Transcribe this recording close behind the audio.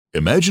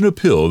Imagine a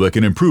pill that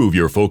can improve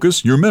your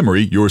focus, your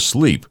memory, your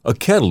sleep, a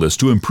catalyst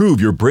to improve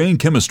your brain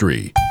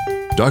chemistry.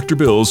 Dr.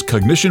 Bill's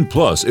Cognition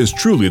Plus is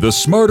truly the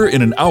smarter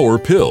in an hour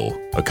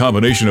pill. A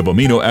combination of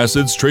amino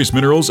acids, trace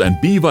minerals, and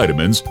B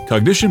vitamins,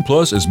 Cognition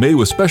Plus is made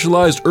with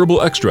specialized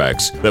herbal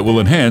extracts that will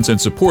enhance and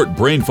support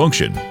brain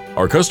function.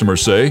 Our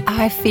customers say,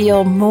 I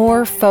feel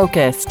more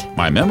focused.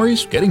 My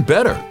memory's getting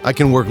better. I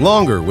can work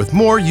longer with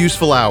more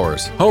useful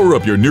hours. Power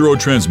up your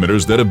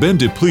neurotransmitters that have been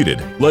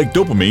depleted, like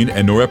dopamine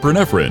and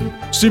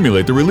norepinephrine.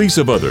 Stimulate the release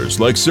of others,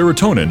 like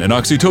serotonin and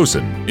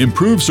oxytocin.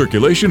 Improve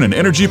circulation and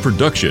energy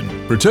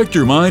production. Protect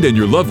your mind and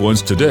your loved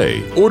ones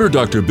today. Order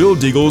Dr. Bill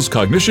Deagle's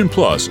Cognition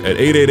Plus at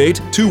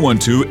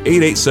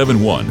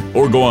 888-212-8871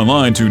 or go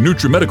online to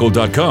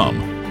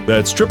NutriMedical.com.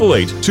 That's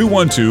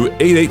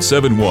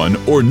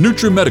 888-212-8871 or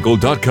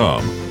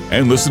NutriMedical.com.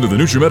 And listen to the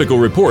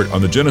NutriMedical Report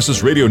on the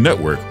Genesis Radio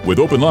Network with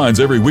open lines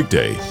every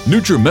weekday.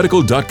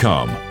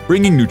 NutriMedical.com,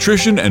 bringing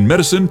nutrition and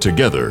medicine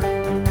together.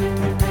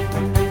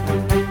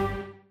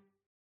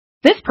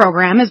 This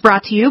program is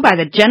brought to you by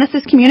the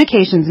Genesis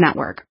Communications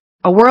Network,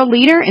 a world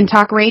leader in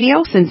talk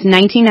radio since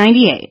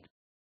 1998.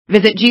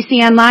 Visit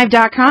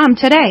GCNlive.com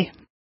today.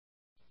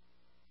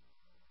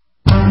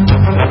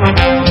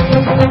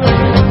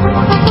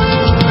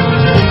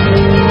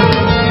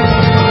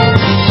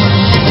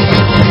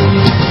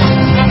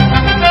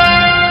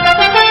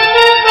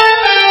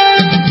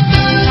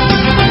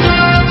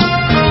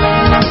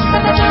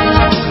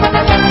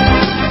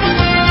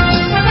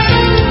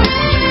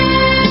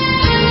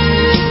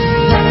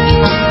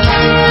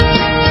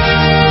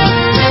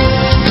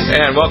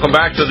 And welcome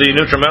back to the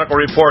NutriMedical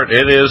Report.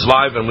 It is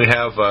live, and we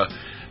have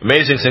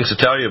amazing things to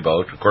tell you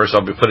about. Of course,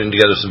 I'll be putting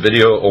together some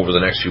video over the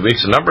next few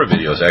weeks, a number of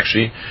videos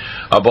actually,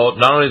 about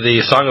not only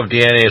the Song of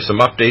DNA and some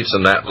updates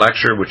on that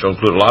lecture, which will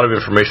include a lot of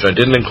information I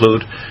didn't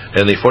include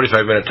in the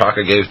 45-minute talk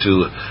I gave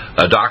to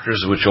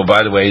doctors, which will,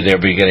 by the way,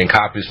 they'll be getting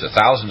copies to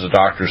thousands of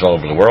doctors all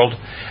over the world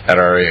at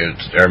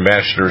our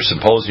Master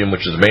Symposium,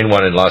 which is the main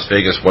one in Las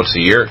Vegas once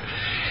a year.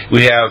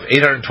 We have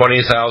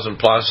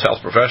 820,000 plus health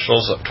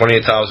professionals,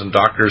 28,000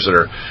 doctors that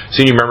are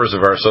senior members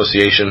of our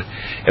association,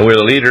 and we're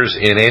the leaders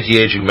in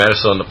anti-aging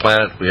medicine on the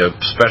planet. We have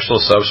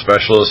specialists,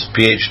 subspecialists,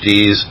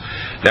 PhDs,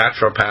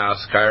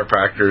 naturopaths,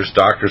 chiropractors,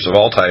 doctors of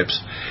all types,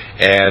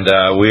 and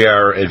we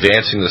are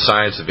advancing the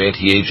science of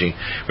anti-aging.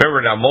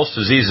 Remember now, most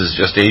disease is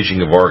just aging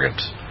of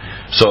organs,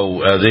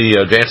 so the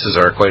advances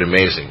are quite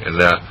amazing,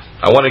 and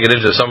I want to get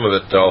into some of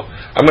it, though.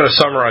 I'm going to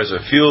summarize a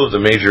few of the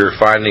major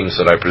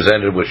findings that I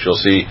presented, which you'll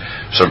see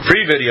some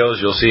free videos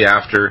you'll see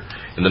after.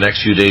 In the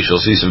next few days, you'll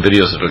see some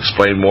videos that will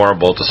explain more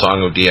about the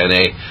Song of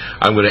DNA.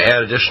 I'm going to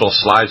add additional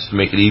slides to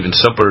make it even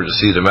simpler to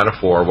see the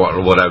metaphor of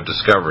what I've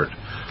discovered.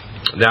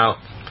 Now,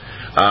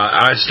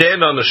 I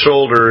stand on the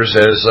shoulders,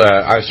 as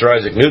Sir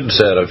Isaac Newton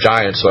said, of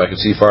giants, so I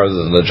can see farther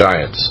than the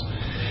giants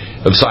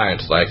of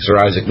science, like Sir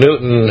Isaac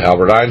Newton,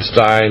 Albert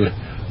Einstein,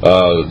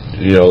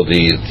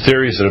 the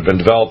theories that have been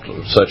developed,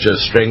 such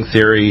as string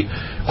theory,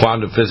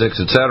 quantum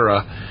physics,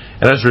 etc.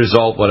 And as a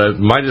result,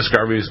 my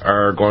discoveries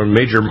are going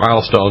major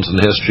milestones in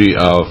the history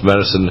of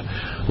medicine,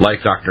 like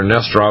Dr.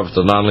 Nesterov at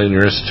the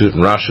Nonlinear Institute in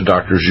Russia,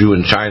 Dr. Zhu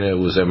in China,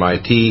 who was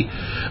MIT,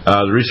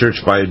 the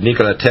research by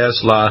Nikola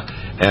Tesla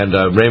and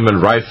Raymond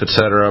Rife,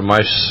 etc.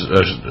 My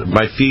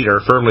feet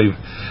are firmly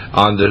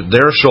on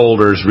their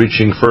shoulders,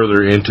 reaching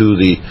further into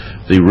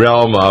the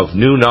realm of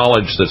new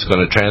knowledge that's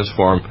going to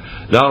transform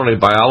not only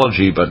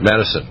biology but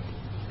medicine,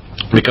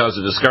 because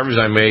the discoveries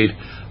I made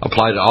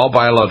apply to all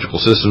biological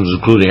systems,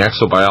 including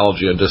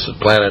exobiology on distant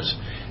planets.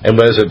 And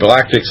as a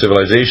galactic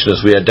civilization,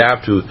 as we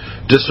adapt to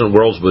distant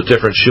worlds with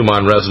different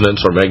Schumann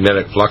resonance or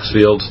magnetic flux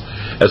fields,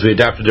 as we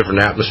adapt to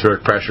different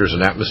atmospheric pressures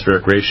and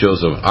atmospheric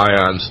ratios of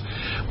ions,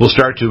 we'll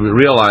start to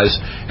realize,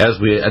 as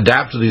we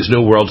adapt to these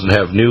new worlds and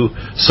have new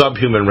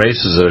subhuman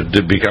races that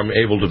become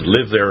able to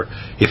live there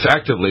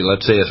effectively,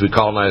 let's say as we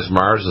colonize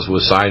Mars, as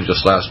was signed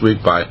just last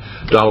week by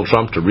Donald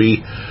Trump to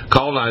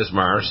recolonize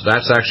Mars,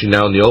 that's actually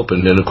now in the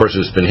open, and of course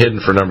it's been hidden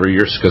for a number of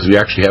years because we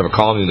actually have a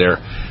colony there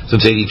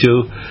since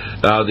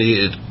 '82.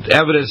 The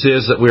evidence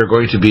is that we are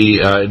going to be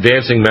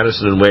advancing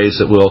medicine in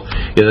ways that will,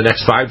 in the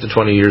next 5 to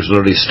 20 years,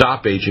 literally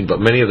stop aging,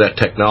 but many of that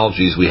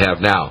technologies we have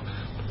now.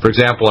 For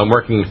example, I'm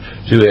working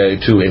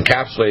to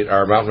encapsulate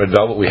our mountain red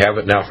velvet. We have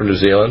it now for New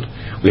Zealand.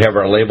 We have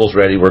our labels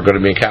ready. We're going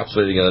to be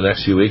encapsulating in the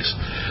next few weeks.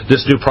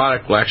 This new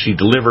product will actually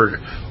deliver,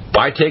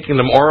 by taking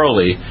them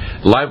orally,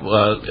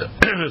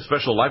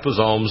 special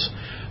liposomes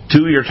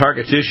to your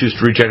target tissues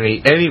to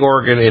regenerate any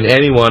organ in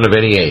anyone of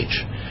any age.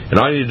 And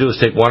all you need to do is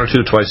take 1 or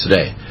 2 twice a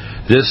day.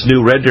 This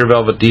new Red Deer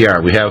Velvet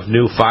DR, we have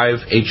new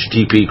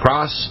 5-HTP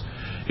cross,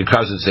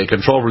 because it's a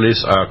controlled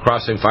release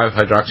crossing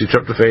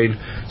 5-hydroxytryptophan.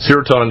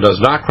 Serotonin does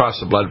not cross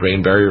the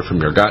blood-brain barrier from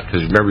your gut,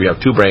 because remember you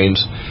have 2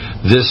 brains.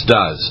 This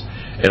does.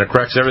 And it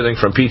corrects everything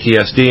from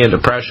PTSD and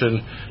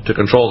depression to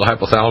control the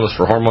hypothalamus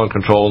for hormone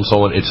control and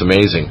so on. It's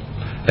amazing.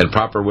 And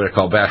proper, what I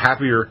call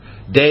happier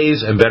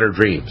days and better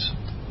dreams.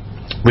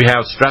 We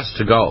have Stress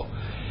to Go.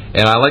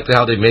 And I like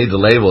how they made the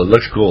label. It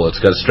looks cool. It's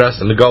got stress,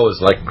 and the go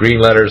is like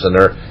green letters, and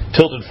they're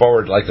tilted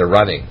forward like they're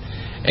running.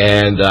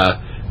 And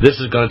This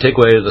is going to take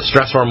away the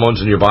stress hormones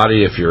in your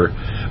body. If your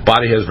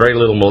body has very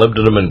little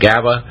molybdenum and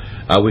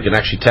GABA, we can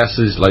actually test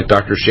these, like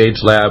Dr.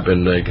 Shade's lab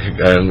in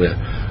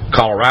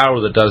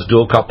Colorado that does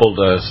dual-coupled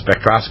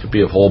spectroscopy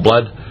of whole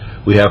blood.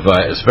 We have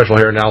a special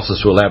hair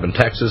analysis to a lab in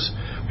Texas.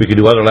 We can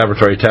do other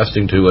laboratory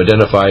testing to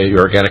identify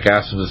your organic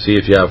acids and see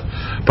if you have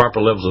proper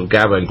levels of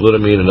GABA and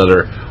glutamine and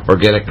other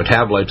organic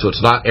metabolites. So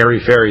it's not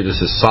airy-fairy. This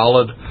is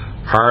solid,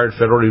 hard,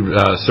 federally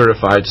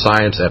certified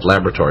science at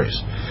laboratories.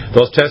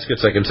 Those test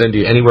kits I can send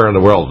you anywhere in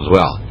the world as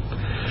well.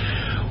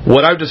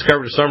 What I've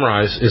discovered, to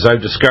summarize, is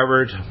I've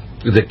discovered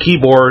the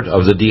keyboard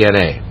of the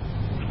DNA.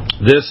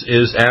 This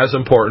is as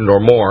important or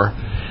more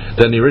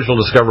than the original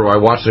discovery by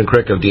Watson and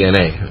Crick of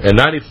DNA. And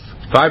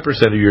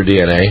 95% of your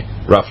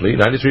DNA, roughly,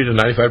 93 to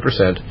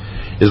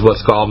 95%, is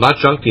what's called, not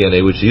junk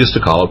DNA, which you used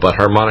to call it, but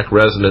harmonic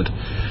resonant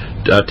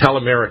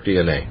telomeric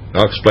DNA.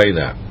 I'll explain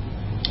that.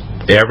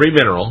 Every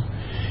mineral,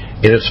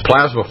 in its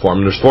plasma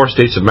form, there's 4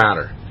 states of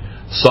matter: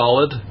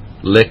 solid,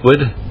 liquid,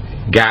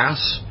 gas,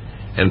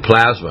 and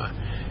plasma.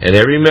 And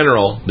every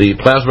mineral, the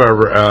plasma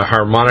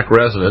harmonic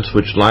resonance,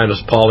 which Linus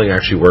Pauling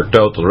actually worked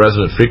out, the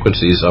resonant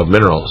frequencies of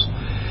minerals,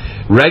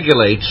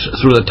 regulates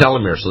through the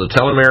telomere. So the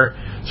telomere,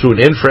 through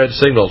an infrared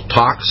signal,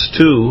 talks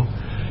to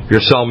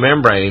your cell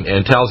membrane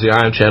and tells the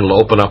ion channel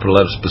to open up and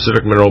let a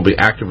specific mineral be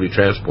actively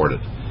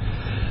transported.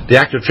 The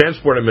active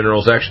transport of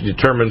minerals actually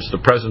determines the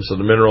presence of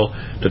the mineral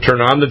to turn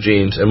on the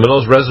genes, and when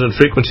those resonant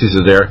frequencies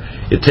are there,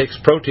 it takes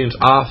proteins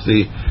off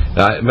the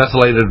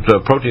methylated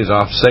proteins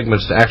off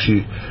segments to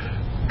actually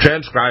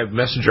transcribe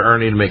messenger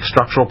RNA to make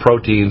structural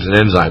proteins and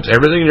enzymes.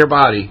 Everything in your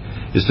body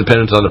is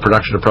dependent on the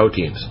production of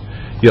proteins.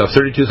 You have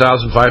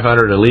 32,500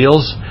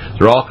 alleles.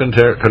 They're all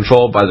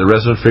controlled by the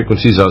resonant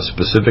frequencies of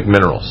specific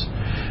minerals.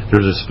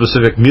 There's a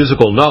specific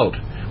musical note.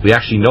 We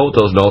actually know what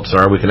those notes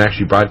are. We can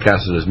actually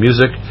broadcast it as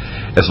music,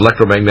 as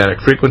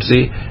electromagnetic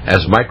frequency,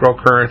 as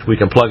microcurrent. We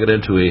can plug it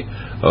into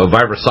a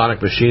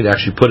vibrasonic machine to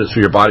actually put it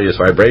through your body as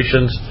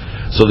vibrations.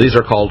 So these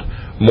are called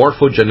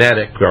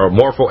morphogenetic or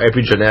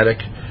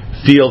morphoepigenetic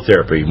field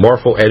therapy,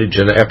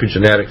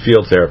 morphoepigenetic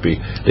field therapy.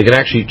 They can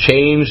actually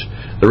change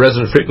the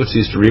resonant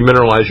frequencies to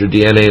remineralize your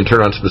DNA and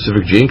turn on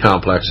specific gene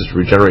complexes to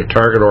regenerate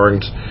target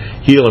organs,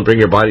 heal, and bring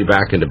your body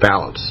back into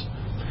balance.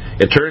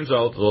 It turns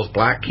out those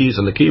black keys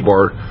on the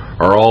keyboard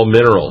are all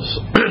minerals.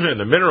 And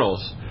the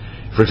minerals,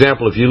 for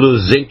example, if you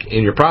lose zinc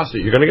in your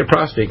prostate, you're going to get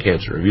prostate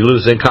cancer. If you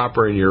lose zinc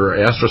copper in your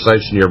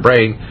astrocytes in your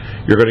brain,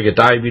 you're going to get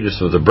diabetes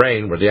of the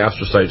brain, where the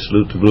astrocytes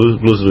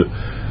lose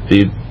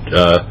the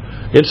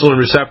insulin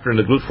receptor and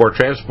the GLUT4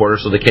 transporter,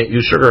 so they can't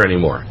use sugar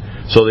anymore.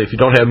 So if you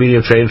don't have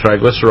medium-chain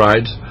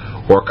triglycerides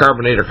or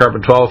carbonate or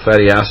carbon-12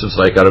 fatty acids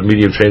like out of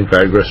medium-chain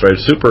triglyceride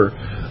super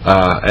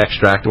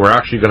extract, we're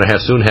actually going to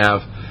soon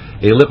have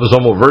a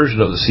liposomal version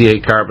of the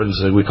C8 carbons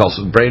that we call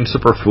brain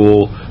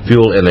superfuel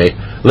in a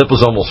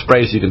liposomal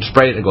spray, so you can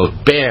spray it and it goes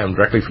bam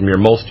directly from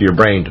your most to your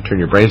brain to turn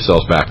your brain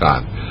cells back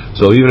on.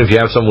 So even if you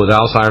have someone with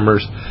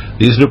Alzheimer's,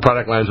 these new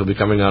product lines will be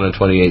coming on in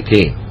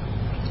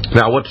 2018.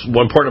 Now, what's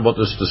important about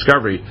this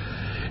discovery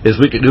is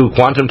we can do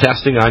quantum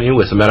testing on you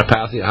with the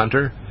Metapathia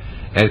Hunter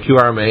and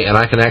QRMA, and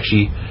I can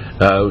actually,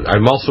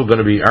 I'm also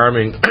going to be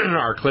arming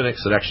our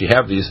clinics that actually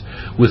have these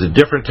with a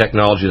different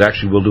technology that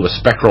actually will do a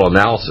spectral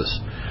analysis.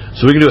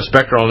 So we can do a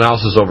spectral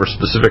analysis over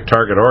specific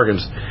target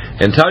organs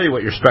and tell you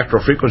what your spectral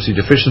frequency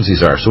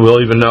deficiencies are. So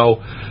we'll even know,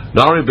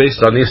 not only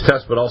based on these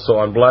tests, but also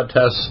on blood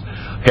tests,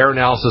 hair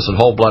analysis, and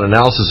whole blood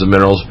analysis of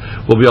minerals,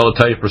 we'll be able to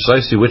tell you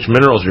precisely which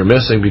minerals you're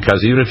missing, because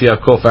even if you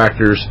have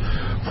cofactors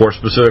for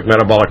specific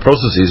metabolic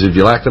processes, if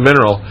you lack the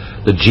mineral,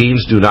 the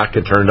genes do not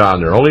get turned on.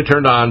 They're only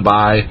turned on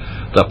by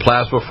the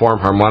plasma-form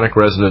harmonic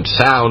resonant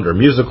sound or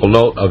musical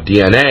note of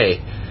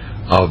DNA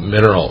of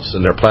minerals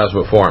in their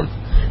plasma form.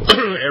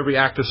 Every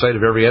active site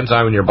of every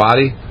enzyme in your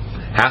body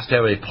has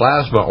to have a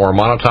plasma or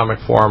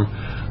monatomic form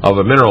of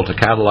a mineral to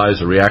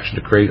catalyze a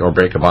reaction to create or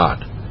break a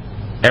bond.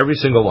 Every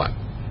single one.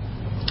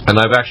 And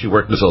I've actually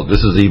worked this out. This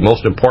is the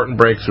most important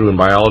breakthrough in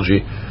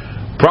biology,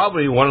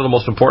 probably one of the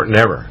most important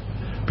ever,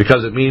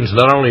 because it means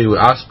not only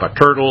us, but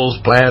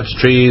turtles, plants,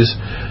 trees,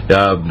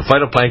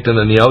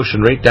 phytoplankton in the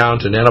ocean, right down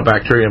to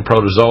nanobacteria and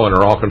protozoan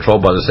are all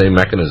controlled by the same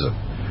mechanism.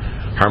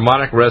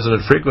 Harmonic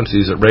resonant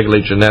frequencies that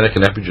regulate genetic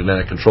and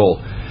epigenetic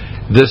control.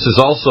 This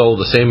is also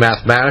the same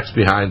mathematics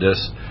behind this,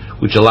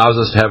 which allows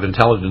us to have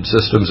intelligent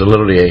systems and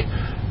literally a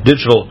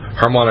digital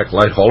harmonic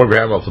light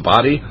hologram of the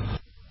body.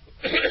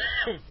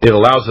 It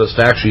allows us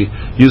to actually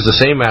use the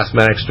same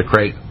mathematics to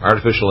create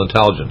artificial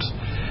intelligence.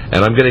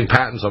 And I'm getting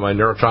patents on my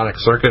neurotronic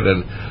circuit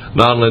and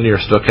nonlinear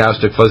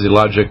stochastic fuzzy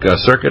logic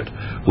circuit,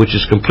 which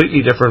is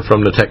completely different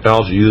from the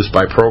technology used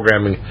by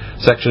programming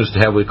sections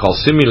to have what we call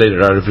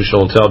simulated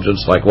artificial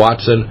intelligence like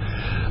Watson.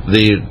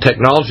 The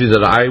technology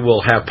that I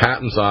will have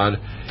patents on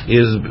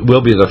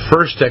will be the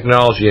first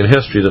technology in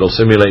history that will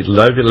simulate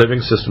living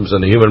systems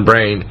in the human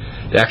brain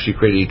to actually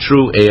create a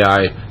true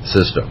AI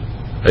system.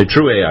 A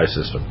true AI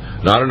system,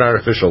 not an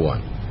artificial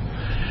one.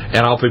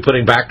 And I'll be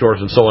putting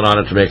backdoors and so on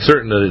it to make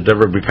certain that it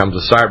never becomes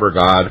a cyber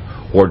god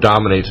or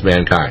dominates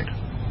mankind.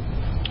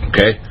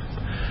 Okay?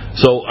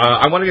 So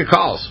I want to get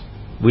calls.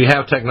 we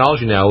have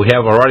technology now. We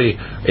have already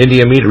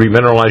NDME to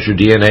remineralize your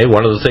DNA.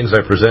 One of the things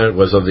I presented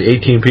was of the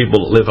 18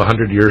 people that live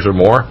 100 years or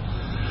more,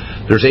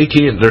 there's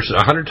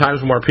 100 times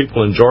more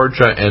people in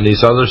Georgia and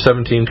these other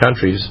 17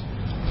 countries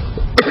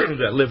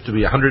that live to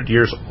be 100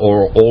 years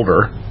or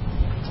older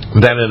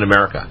than in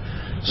America.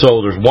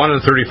 So there's 1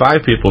 in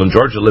 35 people in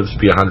Georgia lives to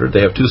be 100.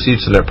 They have 2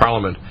 seats in their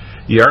parliament.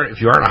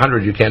 If you aren't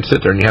 100, you can't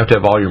sit there, and you have to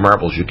have all your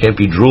marbles. You can't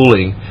be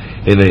drooling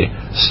in a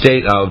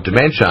state of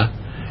dementia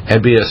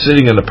and be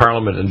sitting in the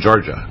parliament in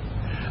Georgia.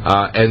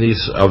 And these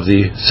of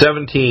the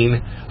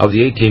 17 of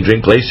the 18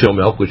 drink glacial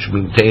milk, which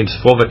contains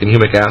fulvic and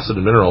humic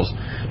acid and minerals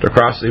to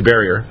cross the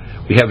barrier.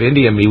 We have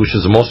NDME, which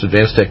is the most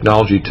advanced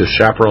technology to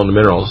chaperone the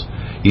minerals.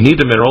 You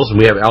need the minerals, and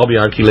we have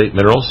albion chelate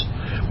minerals.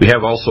 We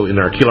have also in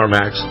our Kelar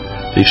Max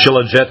the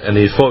Shilajit and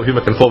the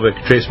humic and fulvic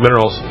trace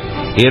minerals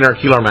in our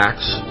Kelar Max.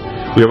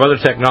 We have other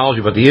technology,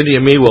 but the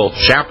NDME will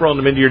chaperone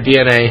them into your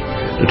DNA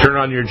to turn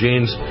on your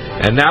genes.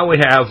 And now we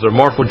have the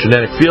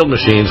Morphogenetic field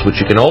machines, which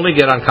you can only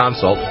get on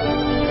consult.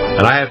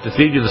 And I have to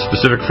feed you the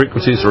specific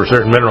frequencies for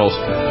certain minerals.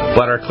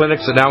 But our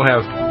clinics that now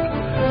have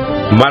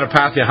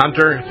Mitopathia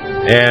Hunter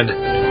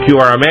and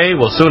QRMA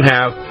will soon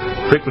have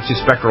frequency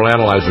spectral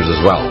analyzers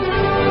as well.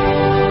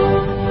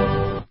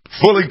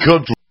 Fully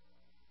controlled.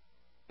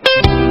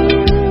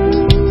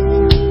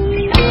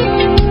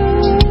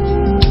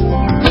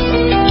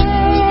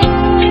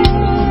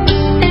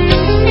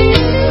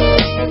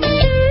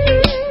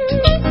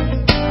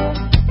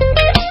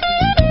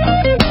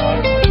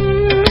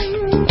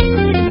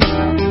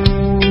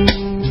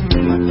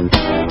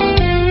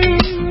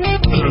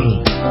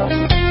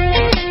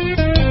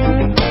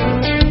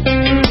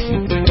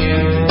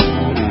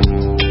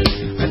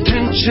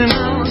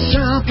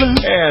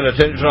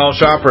 Attention all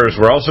shoppers,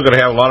 we're also going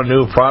to have a lot of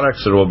new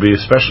products that we'll be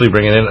especially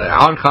bringing in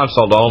on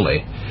consult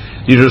only.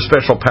 These are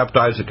special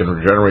peptides that can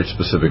regenerate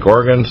specific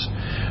organs,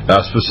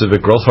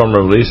 specific growth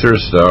hormone releasers,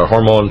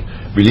 hormone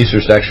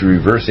releasers to actually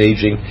reverse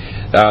aging.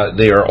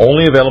 They are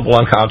only available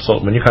on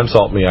consult. When you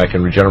consult me, I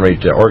can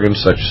regenerate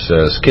organs such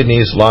as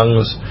kidneys,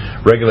 lungs,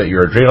 regulate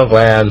your adrenal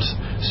glands,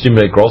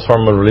 stimulate growth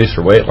hormone release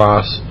for weight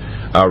loss,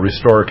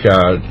 restore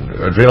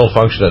adrenal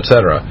function,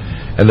 etc.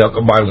 And they'll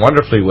combine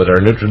wonderfully with our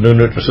new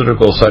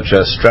nutraceuticals such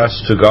as Stress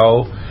to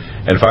Go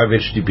and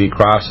 5-HTP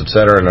Cross,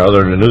 etc., and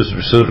other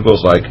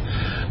nutraceuticals like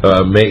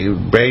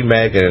Brain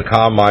Mag and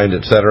Calm Mind,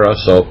 etc.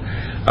 So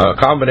a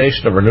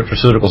combination of our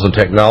nutraceuticals and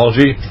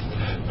technology.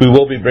 We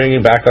will be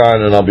bringing back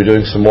on, and I'll be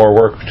doing some more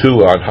work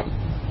too on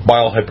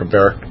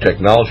biohyperbaric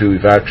technology.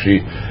 We've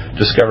actually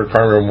discovered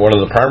one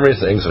of the primary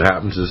things that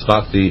happens is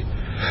not the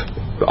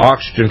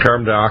oxygen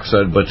carbon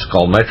dioxide, but it's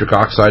called nitric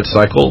oxide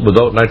cycle.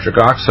 Without nitric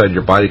oxide,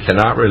 your body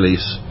cannot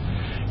release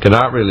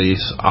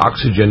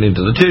oxygen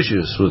into the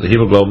tissues with the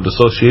hemoglobin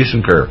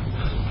dissociation curve.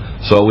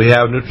 So we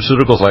have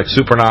nutraceuticals like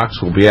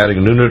Supernox. We'll be adding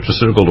a new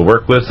nutraceutical to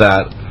work with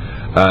that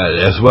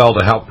as well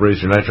to help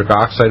raise your nitric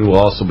oxide. We'll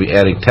also be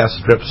adding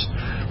test strips,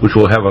 which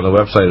we'll have on the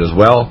website as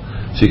well,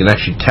 so you can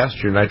actually test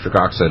your nitric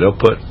oxide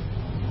output.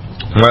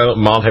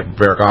 Mild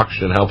hyperbaric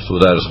oxygen helps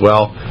with that as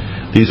well.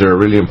 These are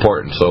really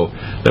important. So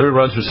let me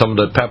run through some of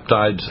the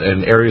peptides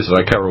and areas that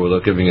I cover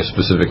without giving you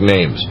specific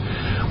names.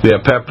 We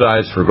have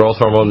peptides for growth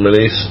hormone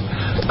release.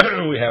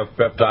 We have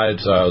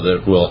peptides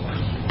that will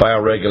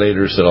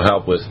bioregulators that will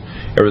help with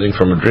everything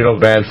from adrenal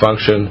gland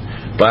function,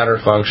 bladder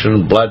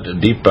function, blood,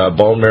 deep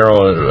bone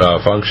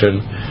marrow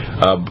function.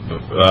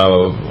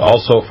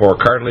 Also for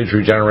cartilage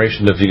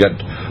regeneration, if you get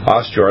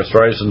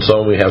osteoarthritis and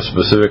so on, we have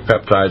specific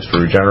peptides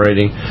for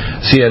regenerating.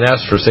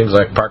 CNS for things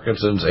like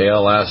Parkinson's,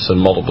 ALS, and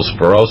multiple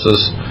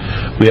sclerosis.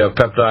 We have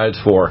peptides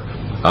for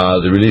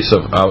the release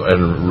of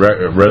and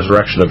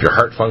resurrection of your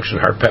heart function,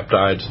 heart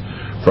peptides,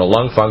 for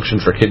lung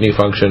function, for kidney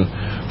function,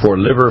 for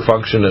liver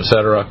function,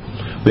 etc.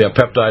 We have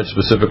peptides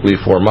specifically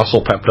for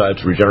muscle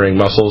peptides, regenerating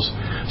muscles.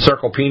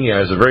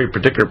 Sarcopenia is a very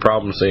particular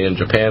problem, say, in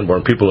Japan,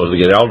 where people as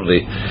they get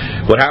elderly.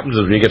 What happens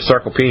is when you get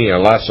sarcopenia and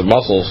loss of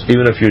muscles,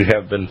 even if you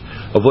have been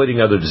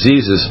avoiding other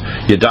diseases,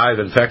 you die of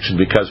infection,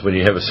 because when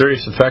you have a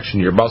serious infection,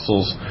 your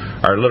muscles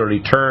are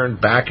literally turned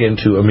back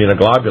into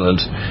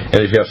immunoglobulins. And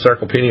if you have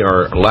sarcopenia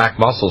or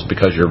lack muscles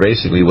because you're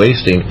basically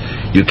wasting,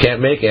 you can't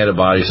make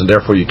antibodies, and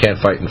therefore you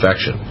can't fight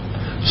infection.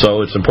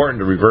 So it's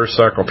important to reverse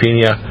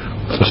sarcopenia,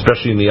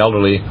 especially in the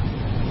elderly.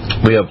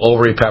 We have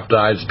ovary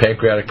peptides,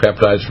 pancreatic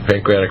peptides for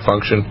pancreatic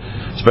function,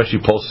 especially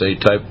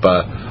pulsate type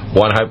 1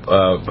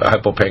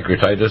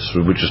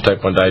 hypopancreatitis, which is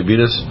type 1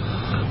 diabetes.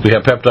 We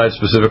have peptides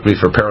specifically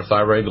for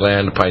parathyroid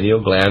gland,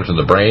 pineal gland, and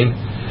the brain.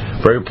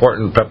 Very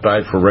important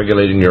peptide for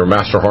regulating your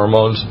master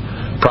hormones.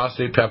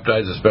 Prostate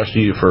peptides,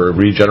 especially for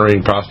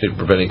regenerating prostate,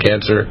 preventing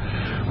cancer.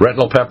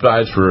 Retinal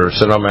peptides for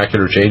senile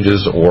macular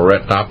changes or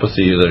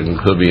retinopathy that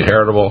could be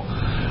heritable.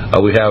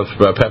 We have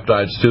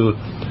peptides too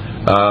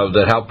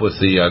that help with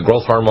the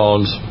growth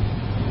hormones.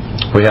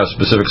 We have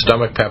specific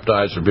stomach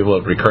peptides for people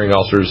with recurring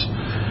ulcers.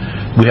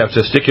 We have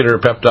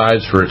testicular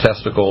peptides for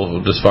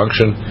testicle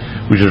dysfunction,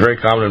 which is very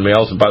common in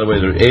males. And by the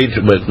way, the age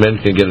with men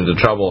can get into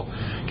trouble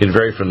can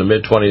vary from the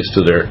mid-20s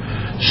to their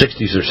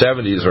 60s or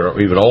 70s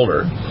or even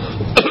older.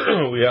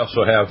 We We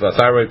also have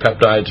thyroid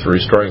peptides for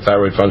restoring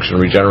thyroid function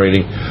and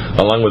regenerating,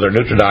 along with our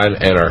Nutridyne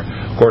and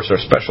of course, our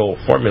special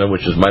formula,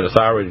 which is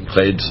mitothyroid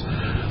includes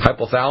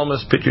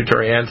hypothalamus,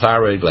 pituitary, and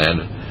thyroid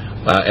gland,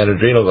 and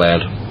adrenal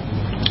gland.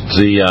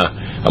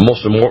 The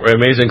most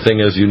amazing thing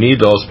is you need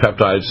those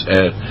peptides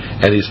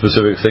and these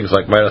specific things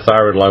like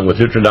mitothyroid, along with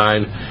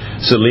Nutridyne,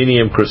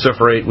 selenium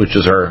cruciferate, which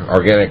is our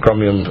organic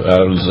chromium,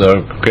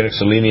 organic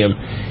selenium.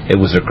 It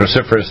was a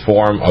cruciferous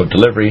form of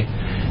delivery.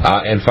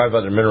 And 5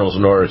 other minerals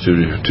in order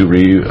to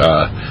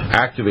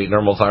activate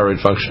normal thyroid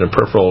function and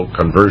peripheral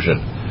conversion.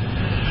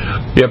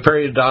 We have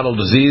periodontal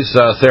disease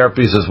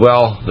therapies as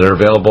well. They're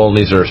available, and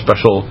these are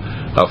special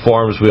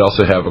forms. We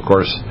also have, of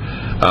course,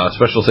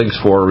 special things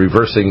for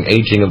reversing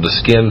aging of the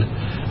skin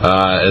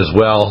as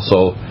well.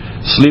 So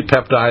sleep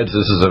peptides,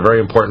 this is a very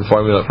important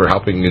formula for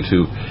helping you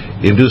to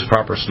induce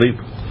proper sleep.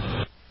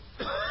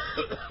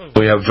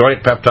 We have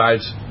joint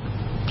peptides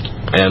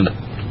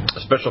and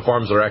special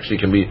forms that actually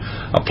can be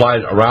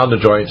applied around the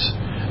joints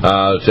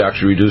to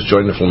actually reduce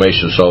joint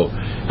inflammation. So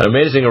an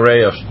amazing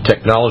array of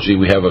technology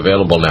we have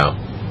available now.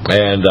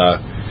 And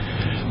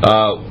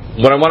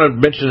what I want to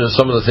mention is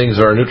some of the things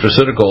that are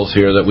nutraceuticals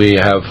here that we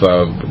have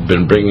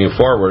been bringing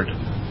forward.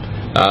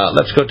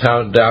 Let's go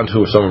down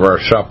to some of our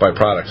shop by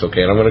products,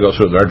 okay? And I'm going to go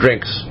through them. Our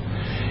drinks.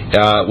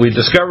 We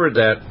discovered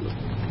that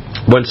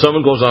when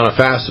someone goes on a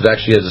fast, it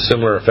actually has a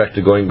similar effect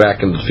to going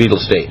back into the fetal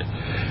state.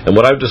 And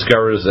what I've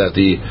discovered is that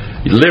the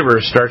liver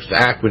starts to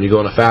act when you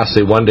go on a fast, say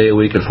 1 day a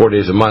week and 4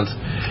 days a month.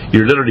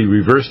 You're literally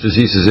reverse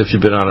disease as if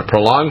you've been on a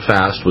prolonged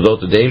fast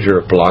without the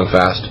danger of prolonged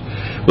fast,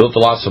 without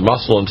the loss of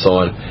muscle and so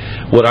on.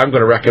 What I'm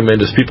going to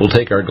recommend is people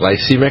take our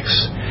glycemics,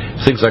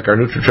 things like our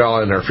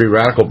Nutritrol and our free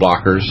radical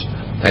blockers,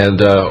 and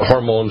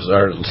hormones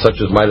such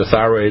as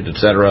mitothyroid,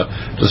 etc.,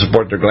 to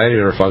support their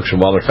glandular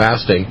function while they're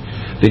fasting.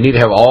 They need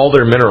to have all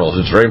their minerals.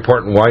 It's very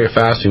important while you're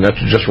fasting, not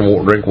to just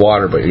drink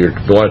water, but you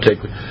want to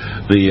take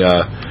the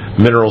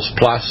Minerals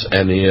Plus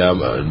and the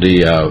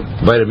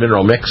Vitamin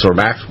Mineral Mix, or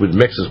Max with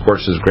Mix, of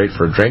course, is great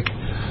for a drink.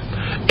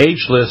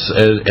 Ageless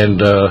and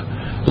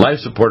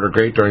Life Support are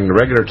great during the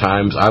regular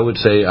times. I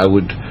would say I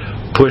would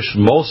push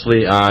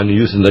mostly on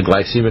using the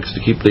glycemics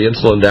to keep the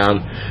insulin down,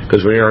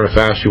 because when you're on a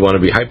fast, you want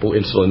to be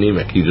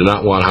hypoinsulinemic. You do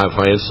not want high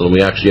insulin. We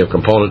actually have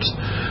components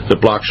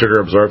that block sugar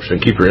absorption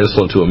and keep your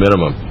insulin to a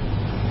minimum.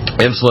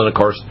 Insulin, of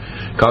course,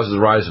 causes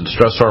a rise in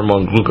stress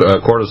hormone,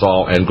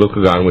 cortisol, and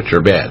glucagon, which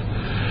are bad.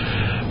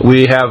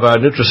 We have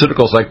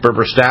nutraceuticals like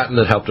berberstatin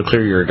that help to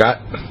clear your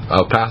gut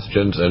of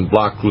pathogens and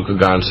block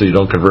glucagon so you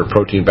don't convert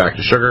protein back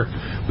to sugar,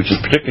 which is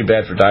particularly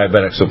bad for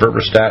diabetics. So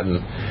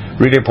berberstatin,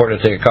 really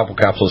important to take a couple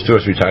capsules 2 or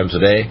 3 times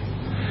a day.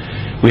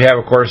 We have,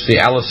 of course, the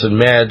Allicin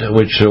Med,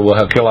 which will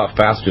kill off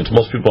pathogens.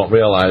 Most people don't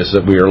realize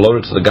that we are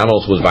loaded to the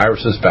gunnels with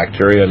viruses,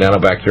 bacteria,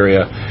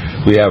 nanobacteria.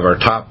 We have our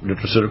top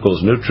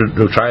nutraceuticals,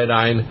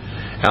 Nutriodine,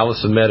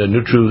 Allicin Med, and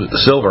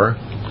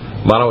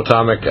NutriSilver,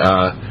 monoatomic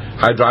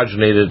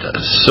hydrogenated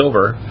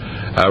silver,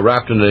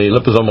 wrapped in a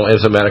liposomal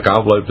enzymatic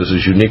envelope. This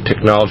is unique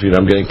technology, and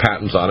I'm getting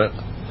patents on it.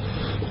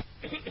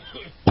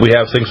 We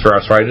have things for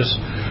arthritis,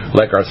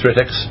 like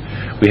arthritics.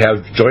 We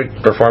have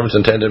joint performance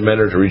and tendon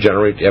mender to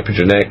regenerate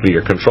epigenetically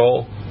your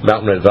control.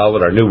 Mountain Red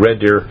Velvet, our new Red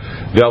Deer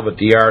Velvet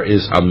DR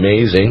is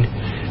amazing.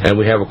 And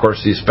we have, of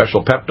course, these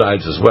special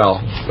peptides as well.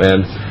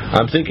 And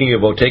I'm thinking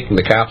about taking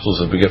the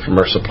capsules that we get from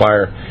our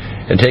supplier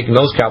and taking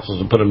those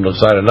capsules and put them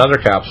inside another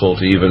capsule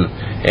to even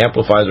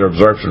amplify their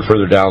absorption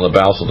further down the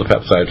bowel so the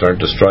peptides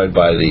aren't destroyed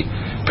by the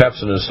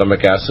pepsin and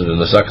stomach acid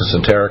and the succus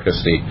entericus,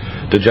 the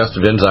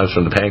digestive enzymes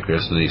from the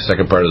pancreas and the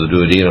second part of the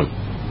duodenum.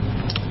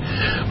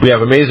 We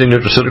have amazing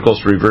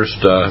nutraceuticals to reverse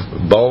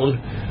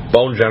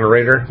bone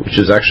generator, which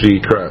is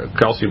actually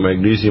calcium,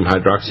 magnesium,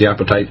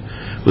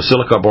 hydroxyapatite with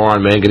silica,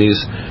 boron, manganese,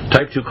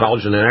 type 2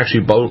 collagen, and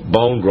actually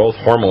bone growth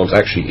hormones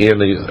actually in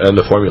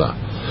the formula.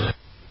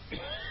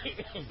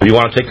 You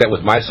want to take that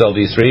with Micelle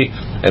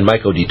D3 and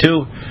Myco D2.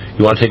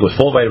 You want to take it with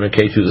full vitamin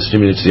K2 that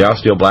stimulates the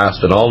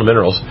osteoblast and all the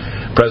minerals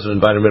present in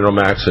Vitamin Mineral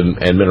Max and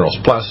Minerals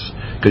Plus,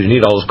 because you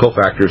need all those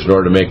cofactors in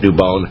order to make new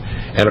bone.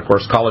 And, of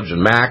course,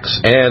 Collagen Max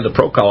and the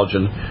Pro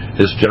Collagen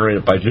is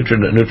generated by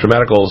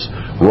NutriMedical's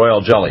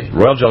Royal Jelly.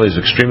 Royal Jelly is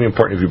extremely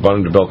important if you're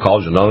wanting to build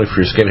collagen, not only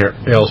for your skin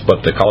hairs,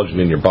 but the collagen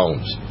in your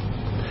bones.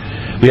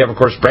 We have, of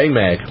course, Brain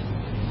Mag.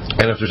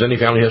 And if there's any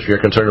family history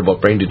you're concerned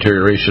about brain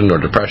deterioration or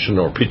depression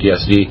or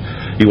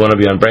PTSD, you want to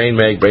be on Brain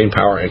Mag, Brain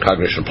Power, and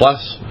Cognition Plus.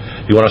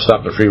 You want to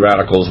stop the free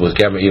radicals with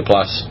Gamma E+,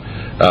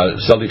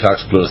 cell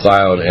detox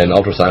glutathione, and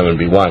ultrathymine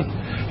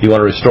B1. You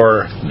want to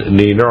restore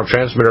the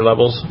neurotransmitter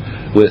levels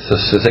with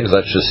things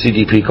such as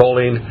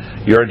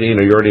CDP-choline, uridine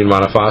or uridine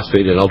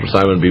monophosphate, and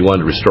ultrathymine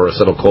B1 to restore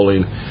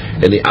acetylcholine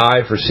in the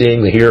eye for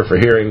seeing, the ear for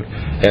hearing,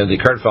 and the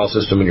cardinal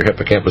system in your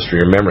hippocampus for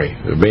your memory.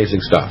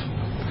 Amazing stuff.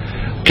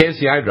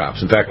 KNC eye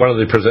drops. In fact, one of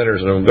the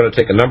presenters, and I'm going to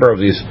take a number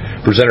of these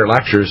presenter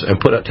lectures and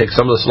take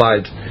some of the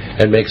slides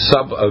and make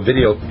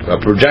video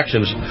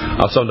projections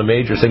of some of the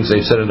major things they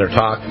said in their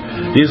talk.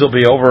 These will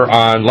be over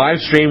on live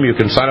stream. You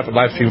can sign up at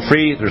live stream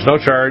free. There's no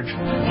charge.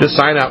 Just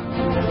sign up.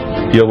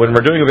 When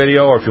we're doing a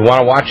video, or if you want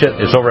to watch it,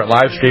 it's over at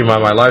live stream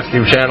on my live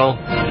stream channel.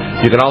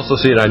 You can also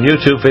see it on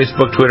YouTube,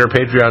 Facebook, Twitter,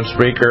 Patreon,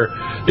 Spreaker,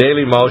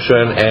 Daily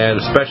Motion, and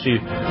especially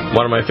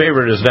one of my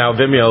favorite is now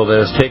Vimeo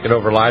that has taken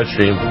over live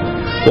stream.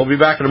 We'll be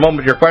back in a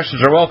moment. Your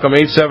questions are welcome.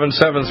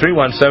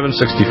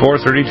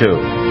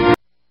 877-317-6432.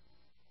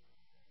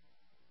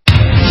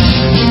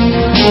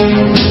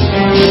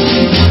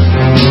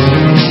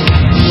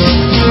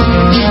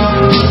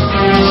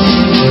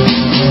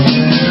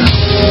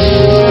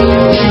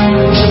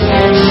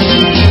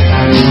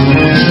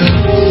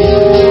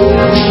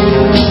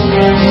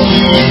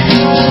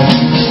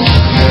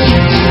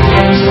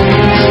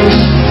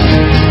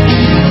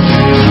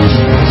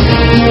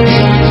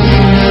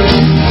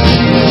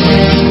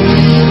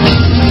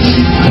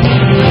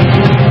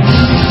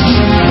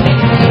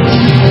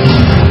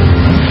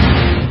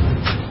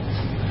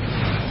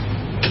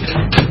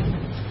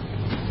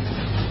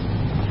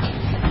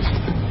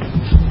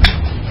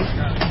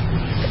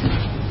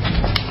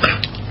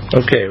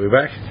 Okay, we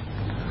back?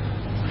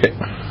 Okay.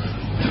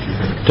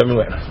 Tell me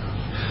when.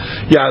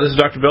 Yeah, this is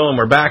Dr. Bill, and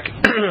we're back.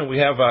 We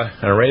have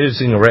an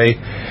amazing array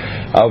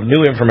of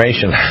new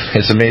information.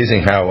 It's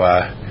amazing how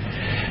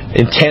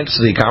intense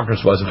the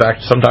conference was. In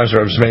fact, sometimes there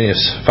were as many as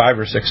 5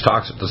 or 6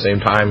 talks at the same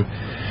time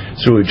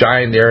through a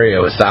giant area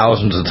with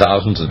thousands and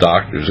thousands of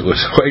doctors. It was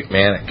quite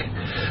manic.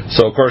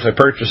 So, of course, I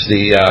purchased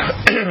the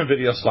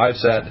video slide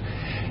set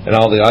and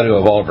all the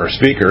audio of all of our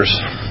speakers.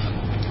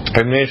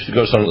 I managed to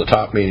go to some of the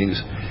top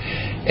meetings.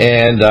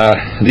 And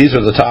these are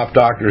the top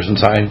doctors and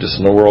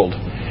scientists in the world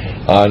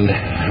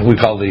on, we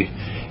call the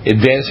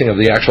advancing of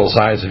the actual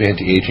science of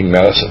anti-aging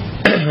medicine.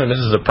 And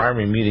this is the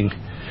primary meeting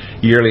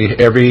yearly,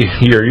 every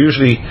year,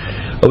 usually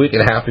a week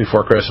and a half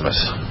before Christmas,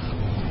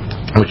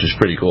 which is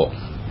pretty cool.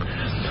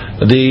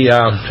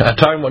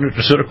 Talking about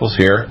nutraceuticals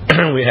here,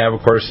 we have,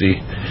 of course, the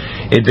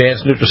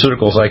advanced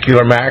nutraceuticals like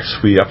Max.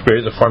 We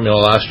upgraded the formula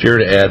last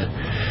year to add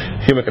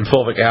humic and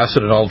fulvic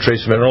acid and all the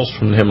trace minerals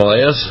from the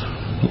Himalayas.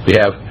 We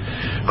have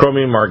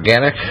chromium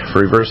organic for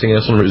reversing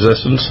insulin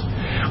resistance.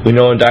 We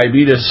know in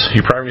diabetes,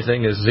 your primary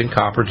thing is zinc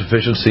copper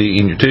deficiency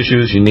in your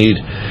tissues. You need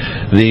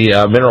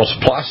the Minerals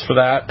Plus for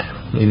that.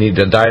 You need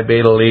the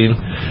diabetoline,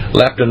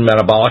 leptin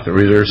metabolic that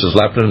reverses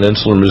leptin and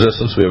insulin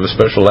resistance. We have a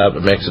special lab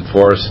that makes it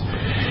for us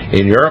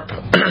in Europe.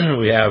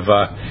 We have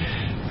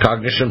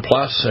Cognition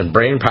Plus and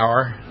Brain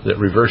Power that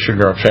reverse your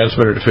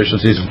neurotransmitter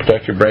deficiencies and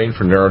protect your brain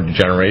from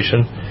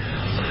neurodegeneration.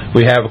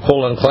 We have a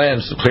colon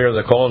cleanse to clear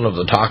the colon of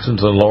the toxins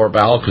in the lower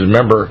bowel, because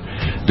remember,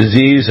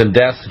 disease and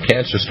death and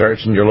cancer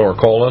starts in your lower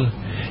colon.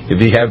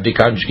 If you have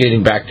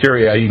deconjugating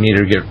bacteria, you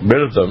need to get rid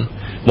of them.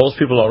 Most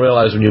people don't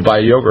realize when you buy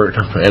yogurt,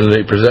 and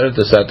they presented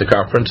this at the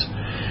conference,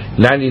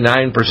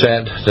 99%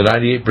 to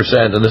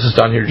 98%, and this is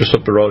down here just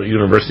up the road at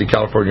University of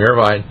California,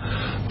 Irvine,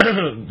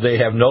 they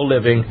have no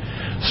living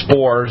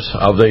spores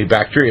of the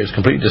bacteria. It's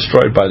completely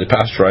destroyed by the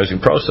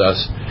pasteurizing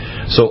process.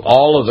 So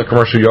all of the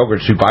commercial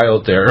yogurts you buy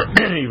out there,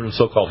 even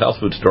so-called health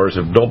food stores,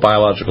 have no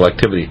biological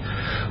activity.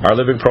 Our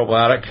living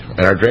probiotic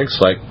and our drinks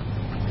like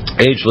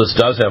Ageless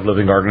does have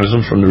living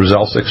organisms from the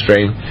Roselle 6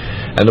 strain,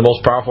 and the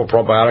most powerful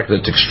probiotic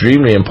that's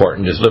extremely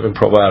important is Living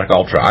Probiotic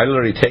Ultra. I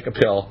literally take a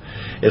pill.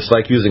 It's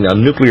like using a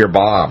nuclear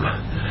bomb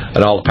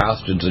and all the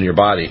pathogens in your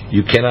body.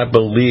 You cannot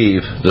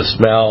believe the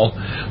smell,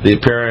 the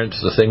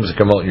appearance, the things that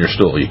come out in your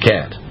stool. You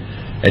can't.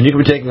 And you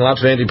can be taking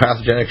lots of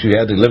antipathogenics. You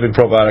had the Living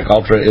Probiotic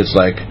Ultra. It's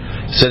like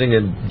sitting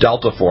in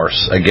delta force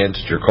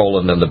against your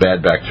colon and the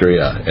bad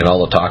bacteria and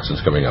all the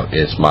toxins coming out.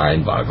 It's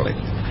mind-boggling.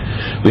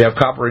 We have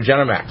Copper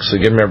Regenemax.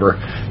 Again, remember,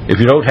 if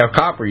you don't have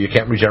copper, you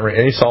can't regenerate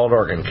any solid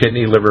organ,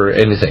 kidney, liver,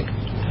 anything.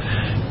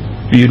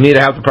 You need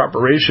to have the proper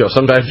ratio.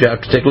 Sometimes you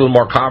have to take a little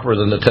more copper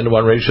than the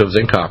 10-to-1 ratio of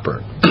zinc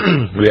copper.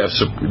 We have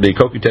the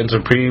CoQ10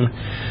 Supreme,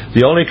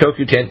 the only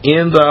CoQ10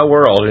 in the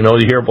world. You know,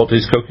 you hear about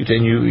these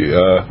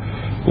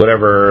CoQ10,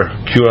 whatever,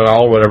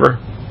 QNL, whatever.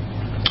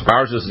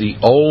 Ours is the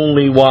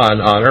only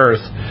one on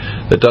Earth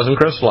that doesn't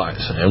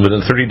crystallize. And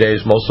within 30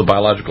 days, most of the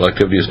biological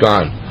activity is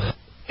gone.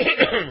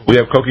 We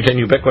have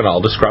CoQ10 ubiquinol.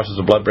 This crosses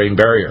the blood-brain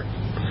barrier.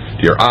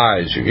 Your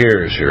eyes, your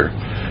ears,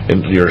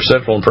 your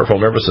central and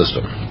peripheral nervous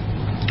system.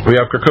 We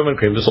have curcumin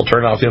cream. This will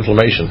turn off the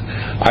inflammation.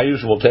 I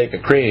usually will take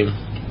a cream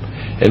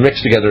and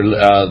mix together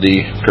the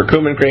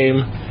curcumin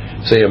cream,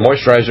 say a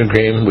moisturizing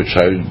cream, which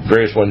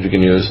various ones you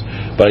can use,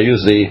 but I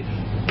use the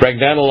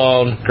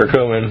pregnenolone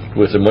curcumin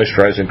with the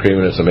moisturizing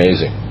cream, and it's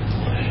amazing.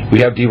 We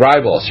have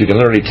D-ribose. You can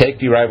literally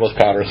take D-ribose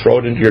powder, throw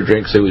it into your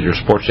drink, say with your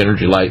Sports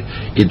Energy Light.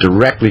 It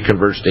directly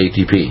converts to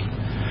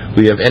ATP.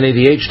 We have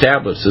NADH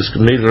tablets. This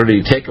can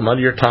literally take them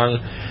under your tongue,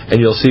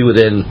 and you'll see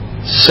within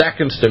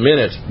seconds to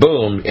minutes,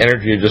 boom,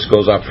 energy just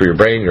goes up for your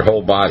brain, your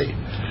whole body.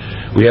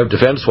 We have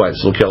defense wipes.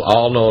 It'll kill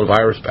all known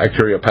virus,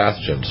 bacteria,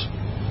 pathogens.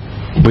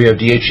 We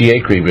have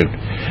DHEA cream.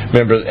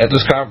 Remember, at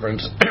this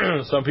conference,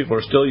 some people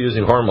are still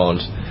using hormones.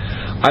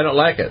 I don't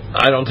like it.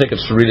 I don't think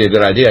it's really a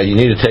good idea. You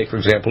need to take,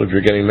 for example, if you're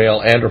getting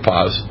male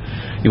andropause,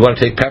 you want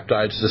to take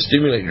peptides to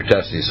stimulate your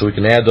testes. So we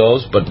can add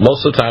those, but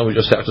most of the time we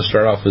just have to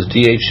start off with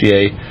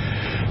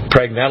DHEA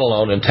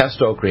pregnenolone and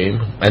testo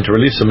cream. And to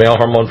release the male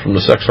hormone from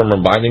the sex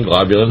hormone binding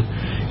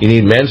globulin, you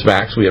need Men's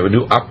Max. We have a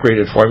new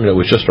upgraded formula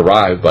which just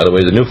arrived. By the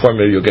way, the new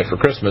formula you'll get for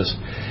Christmas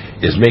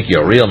is Make You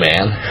a Real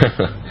Man,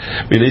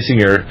 releasing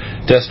your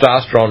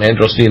testosterone,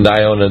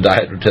 androstenedione, and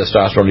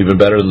dihydrotestosterone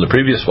even better than the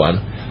previous one.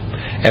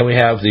 And we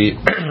have the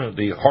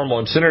the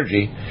hormone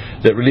synergy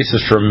that releases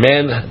for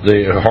men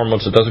the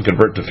hormones that doesn't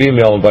convert to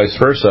female and vice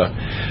versa.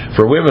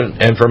 For women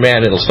and for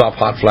men, it'll stop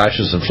hot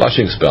flashes and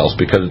flushing spells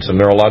because it's a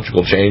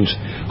neurological change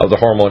of the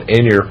hormone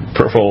in your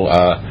peripheral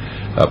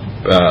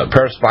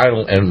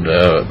paraspinal and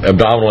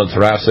abdominal and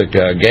thoracic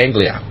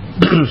ganglia.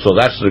 So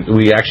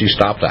we actually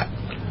stop that.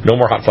 No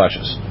more hot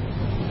flashes.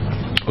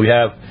 We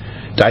have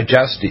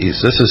Digestes.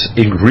 This is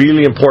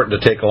really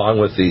important to take along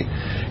with the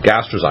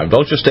Gastrozyme.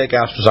 Don't just take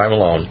Gastrozyme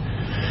alone.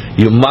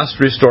 You must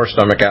restore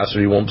stomach acid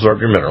or you won't absorb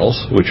your minerals,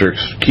 which are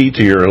key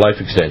to your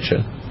life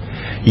extension.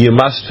 You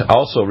must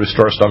also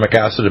restore stomach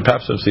acid and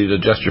pepsin so you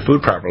digest your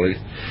food properly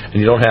and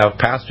you don't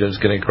have pathogens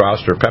getting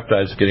across or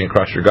peptides getting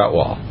across your gut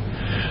wall.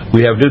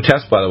 We have new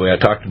tests, by the way. I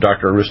talked to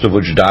Dr. Arista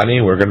Vujadani.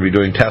 We're going to be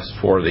doing tests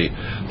for the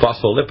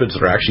phospholipids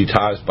that are actually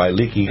caused by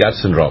leaky gut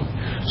syndrome.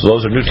 So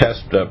those are new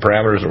test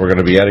parameters that we're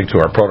going to be adding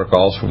to our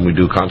protocols when we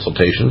do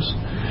consultations.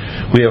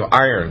 We have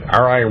iron.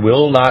 Our iron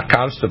will not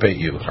constipate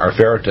you. Our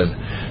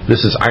ferritin.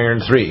 This is iron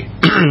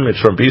 3.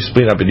 It's from beef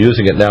spleen. I've been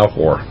using it now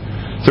for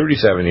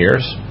 37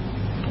 years,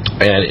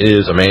 and it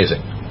is amazing.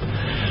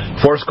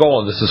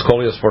 Forskolin, this is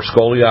Coleus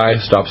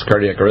forskolii, stops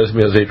cardiac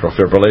arrhythmias, atrial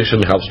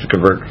fibrillation, helps to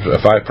convert 5'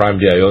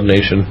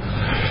 deiodination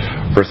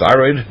for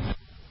thyroid,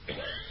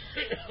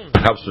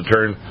 helps to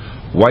turn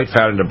white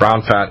fat into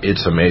brown fat.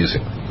 It's amazing.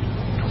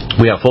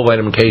 We have full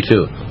vitamin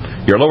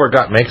K2. Your lower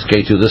gut makes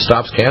K2. This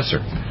stops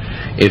cancer.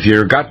 If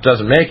your gut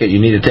doesn't make it, you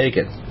need to take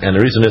it. And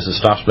the reason is it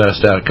stops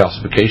metastatic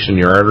calcification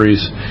in your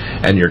arteries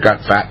and your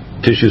gut fat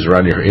tissues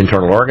around your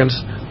internal organs.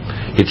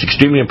 It's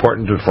extremely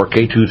important for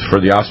K2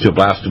 for the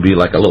osteoblast to be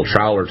like a little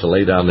trowler to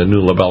lay down the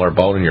new labellar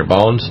bone in your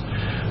bones.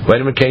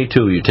 Vitamin K2,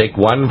 you take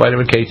one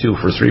vitamin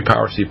K2 for 3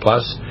 Power C+.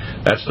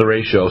 That's the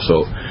ratio.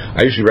 So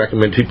I usually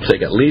recommend people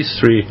take at least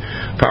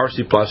 3 Power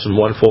C+ and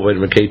 1 full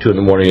vitamin K2 in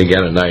the morning,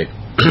 again at night.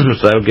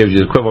 So that'll give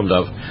you the equivalent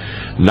of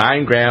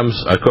 9 grams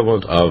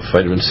equivalent of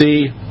vitamin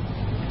C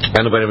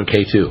and the vitamin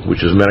K2, which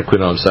is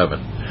metaquinone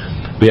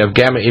 7. We have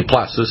gamma A+.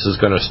 This is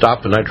going to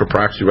stop the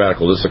nitroperoxy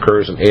radical. This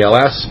occurs in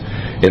ALS,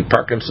 in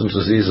Parkinson's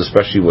disease,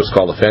 especially what's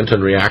called the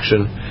Fenton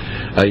reaction.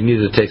 You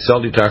need to take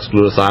cell detox,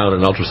 glutathione,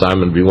 and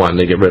ultrathymine B1.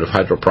 They get rid of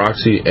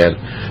hydroperoxy and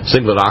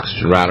singlet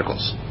oxygen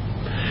radicals.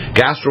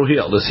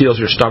 GastroHeal. This heals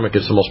your stomach.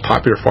 It's the most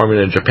popular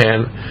formula in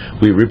Japan.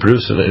 We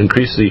reproduce and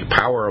increase the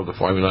power of the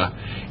formula.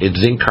 It's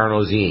zinc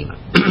carnosine.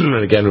 And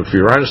again, if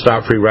you're trying to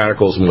stop free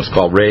radicals in what's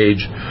called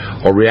RAGE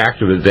or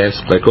reactive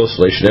advanced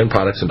glycosylation end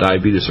products of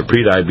diabetes or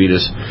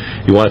prediabetes,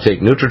 you want to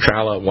take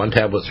Nutritrala, 1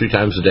 tablet 3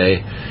 times a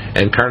day,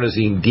 and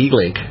carnosine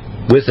D-Link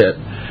with it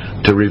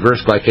to reverse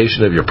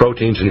glycation of your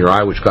proteins in your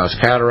eye, which cause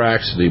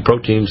cataracts, the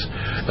proteins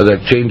that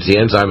change the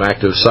enzyme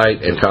active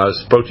site and cause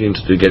proteins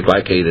to get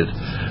glycated.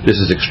 This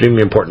is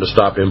extremely important to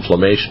stop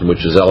inflammation,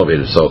 which is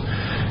elevated. So,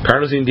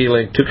 carnosine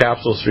D-Link, 2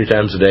 capsules 3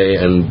 times a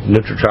day, and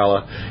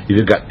Nutritrala. If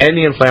you've got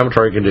any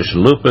inflammatory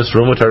condition, lupus,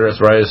 rheumatoid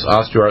arthritis,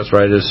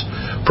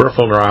 osteoarthritis,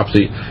 peripheral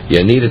neuropathy, you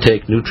need to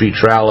take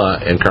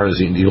Nutritrala and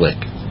carnosine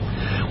D-Link.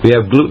 We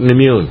have gluten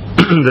immune.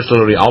 This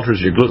literally alters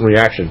your gluten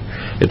reaction.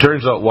 It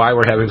turns out why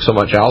we're having so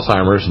much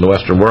Alzheimer's in the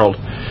Western world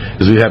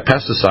is we have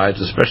pesticides,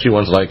 especially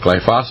ones like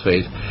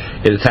glyphosate.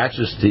 It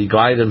attaches to the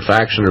gliadin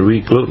fraction or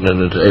weak gluten,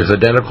 and it is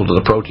identical to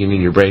the protein in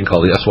your brain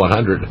called the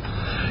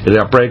S100. It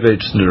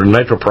upregulates the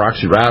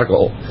nitroperoxy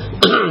radical.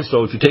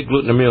 So if you take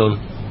gluten immune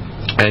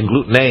and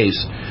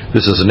glutenase,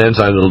 this is an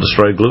enzyme that will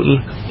destroy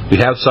gluten. We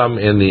have some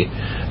in the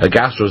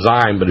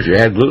Gastrozyme, but if you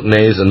add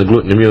glutenase and the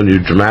gluten immune, you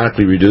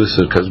dramatically reduce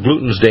it because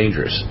gluten's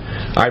dangerous.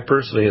 I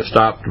personally have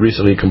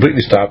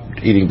completely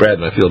stopped eating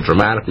bread, and I feel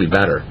dramatically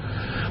better.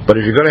 But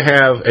if you're going to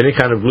have any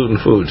kind of gluten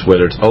foods,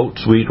 whether it's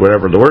oats, wheat,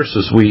 whatever, the worst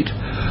is wheat,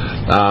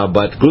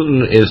 but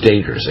gluten is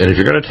dangerous. And if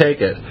you're going to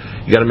take it,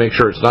 you got to make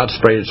sure it's not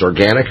sprayed, it's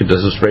organic, it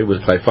doesn't spray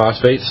with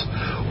glyphosates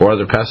or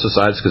other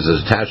pesticides because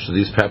it's attached to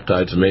these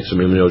peptides and makes them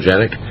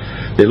immunogenic.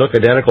 They look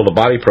identical to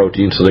body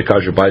proteins, so they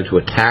cause your body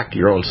to attack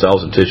your own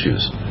cells and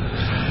tissues.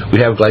 We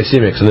have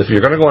glycemics, and if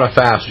you're going to go on a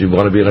fast, you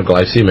want to be in a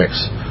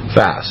glycemics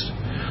fast.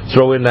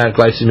 Throw in that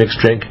glycemics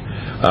drink.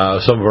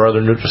 Some of our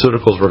other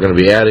nutraceuticals we're going to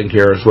be adding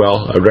here as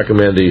well. I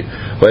recommend the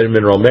vitamin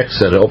mineral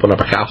mix and open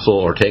up a capsule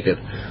or take it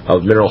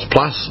of Minerals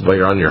Plus while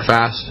you're on your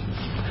fast.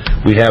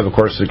 We have, of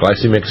course, the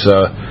glycemics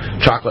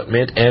chocolate,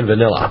 mint, and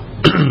vanilla.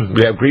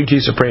 We have Green Tea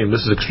Supreme.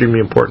 This is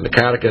extremely important. The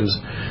catechins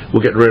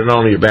will get rid of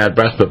not only your bad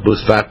breath, but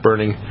boost fat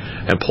burning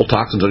and pull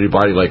toxins out of your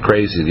body like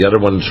crazy. The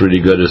other one that's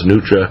really good is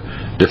Nutra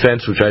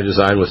Defense, which I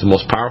designed with the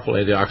most powerful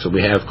antioxidant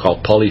we have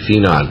called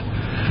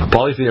polyphenol.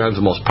 Polyphenol is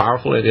the most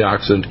powerful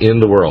antioxidant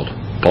in the world.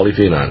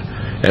 Polyphenol.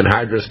 And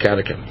Hydrous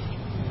catechin.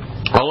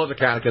 All of the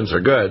catechins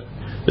are good.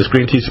 This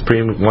Green Tea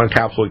Supreme, 1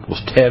 capsule equals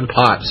 10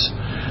 pots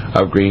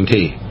of green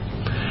tea.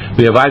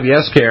 We have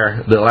IBS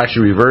care that will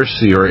actually reverse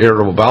your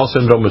irritable bowel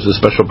syndrome as a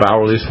special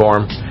bowel release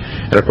form.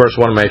 And, of course,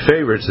 one of my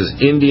favorites is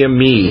India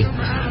Me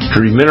to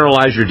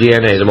remineralize your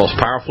DNA, the most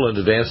powerful and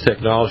advanced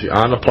technology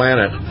on the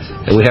planet.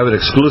 And we have it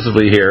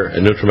exclusively here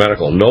at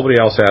NutriMedical. Nobody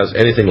else has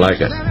anything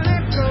like it.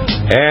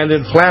 And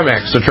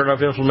Inflamex to turn off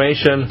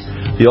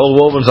inflammation, the old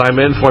Wolvenzyme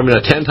N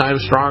formula 10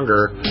 times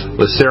stronger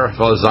with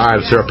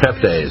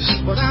serapeptase.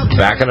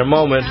 Back in a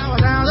moment.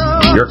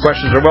 Your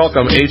questions are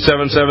welcome.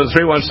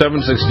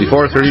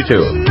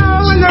 877-317-6432.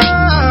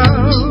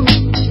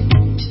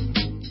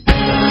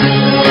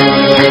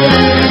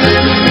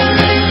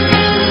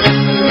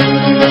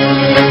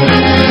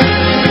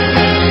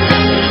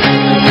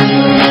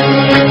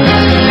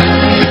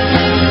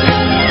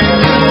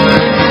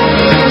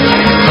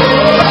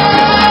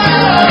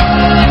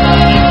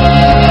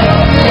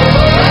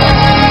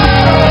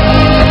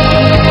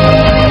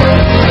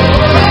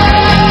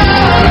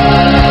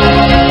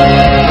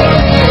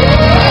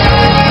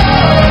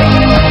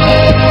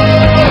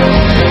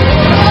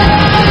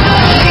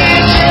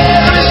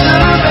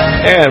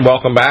 And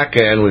welcome back,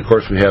 and of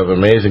course we have an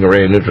amazing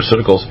array of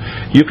nutraceuticals.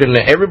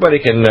 Everybody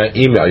can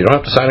email. You don't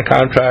have to sign a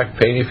contract,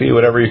 pay any fee,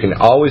 whatever. You can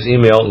always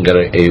email and get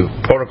a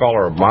protocol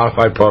or a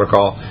modified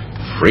protocol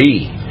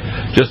free.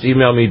 Just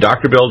email me,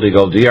 Dr. Bill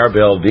Deagle,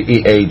 drbill,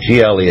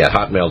 Deagle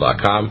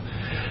 @hotmail.com.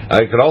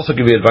 I can also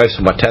give you advice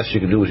on what tests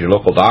you can do with your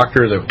local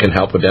doctor that can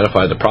help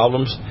identify the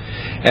problems.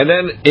 And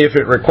then if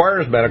it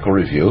requires medical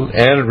review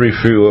and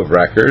review of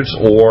records,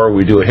 or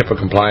we do a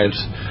HIPAA compliance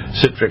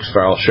Citrix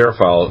file, share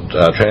file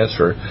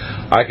transfer,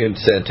 I can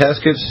send test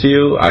kits to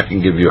you. I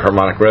can give you a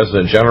harmonic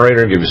resonance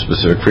generator, give you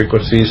specific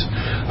frequencies.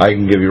 I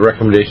can give you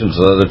recommendations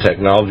on other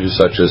technologies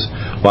such as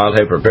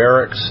mild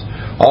hyperbarics,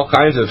 all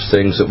kinds of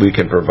things that we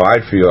can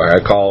provide for you.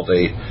 I call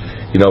it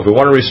if we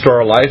want to restore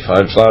a life,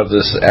 I've thought of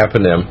this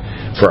eponym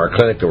for our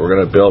clinic that we're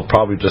going to build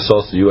probably just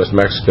south of the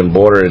U.S.-Mexican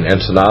border in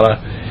Ensenada,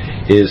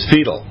 is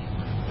FETAL,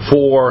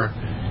 for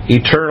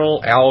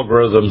eternal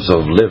algorithms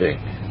of living,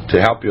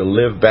 to help you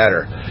live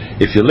better.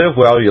 If you live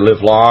well, you live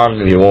long,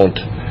 and you won't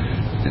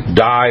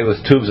die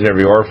with tubes in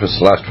every orifice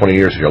the last 20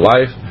 years of your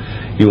life.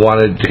 You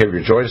want to have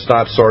your joints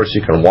not sore so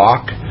you can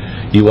walk.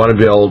 You want to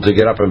be able to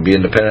get up and be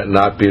independent and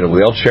not be in a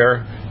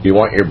wheelchair. You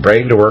want your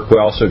brain to work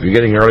well, so if you're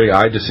getting early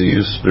eye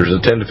disease, there's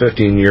a 10 to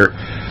 15-year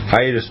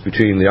hiatus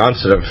between the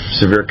onset of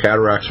severe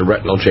cataracts or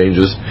retinal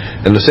changes,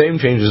 and the same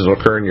changes will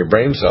occur in your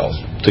brain cells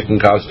that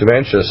can cause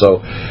dementia. So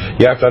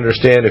you have to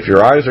understand, if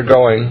your eyes are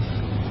going,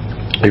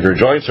 if your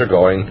joints are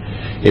going,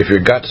 if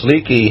your gut's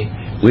leaky,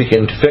 we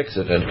can fix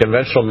it, and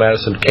conventional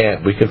medicine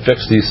can't. We can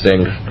fix these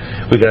things.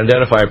 We can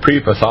identify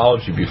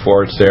pre-pathology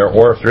before it's there,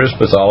 or if there is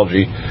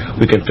pathology,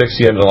 we can fix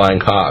the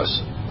underlying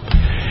cause.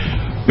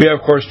 We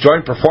have, of course,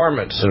 joint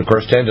performance, and of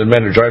course, tendon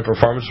mender joint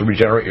performance will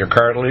regenerate your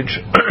cartilage.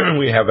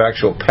 We have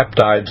actual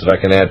peptides that I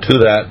can add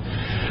to that.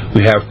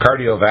 We have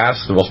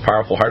Cardiovasc, the most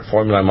powerful heart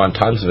formula. I'm on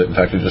tons of it. In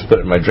fact, I just put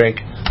it in my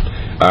drink.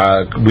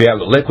 We have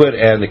the liquid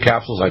and the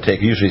capsules. I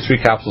take usually 3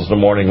 capsules in the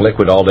morning,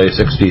 liquid all day,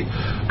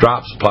 60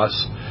 drops plus,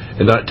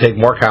 and then I take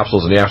more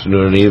capsules in the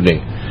afternoon and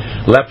evening.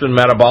 Leptin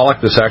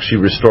metabolic, this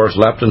actually restores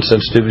leptin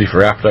sensitivity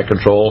for appetite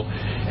control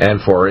and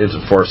for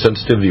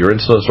sensitivity or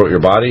insulin throughout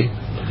your body.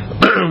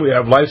 We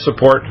have life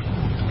support,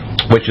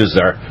 which is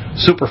our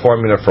super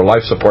formula for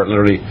life support,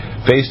 literally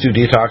phase 2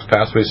 detox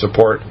pathway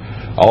support,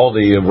 all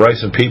the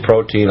rice and pea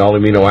protein, all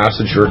the amino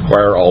acids you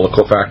require, all the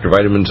cofactor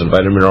vitamins and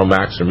vitamin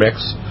max or mix.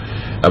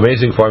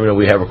 Amazing formula.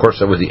 We have, of course,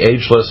 with the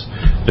ageless.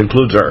 It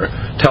includes our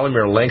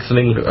telomere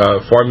lengthening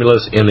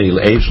formulas in the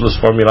ageless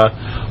formula.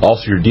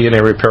 Also your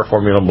DNA repair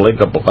formula,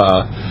 malignant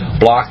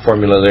block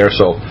formula there.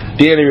 So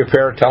DNA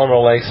repair,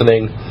 telomere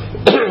lengthening,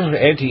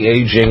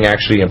 anti-aging,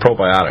 actually, and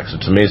probiotics.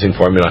 It's an amazing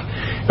formula.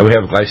 And we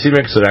have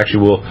glycemics that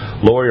actually will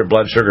lower your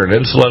blood sugar and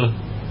insulin.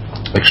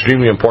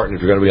 Extremely important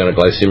if you're going to be on a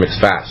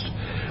glycemics fast.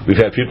 We've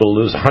had people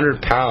lose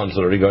 100 pounds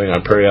that are going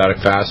on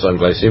periodic fasts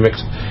on glycemics.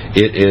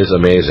 It is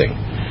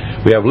amazing.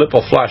 We have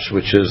LipoFlush,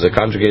 which is a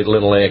conjugated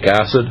linoleic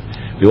acid.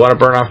 If you want to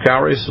burn off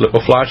calories,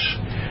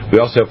 LipoFlush.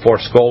 We also have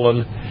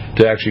Forskolin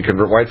to actually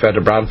convert white fat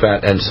to brown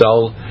fat, and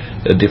Cell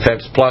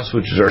Defense Plus,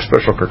 which is our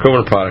special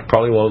curcumin product.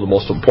 Probably one of the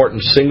most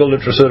important single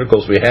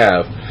nutraceuticals we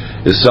have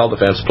is Cell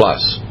Defense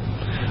Plus.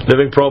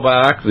 Living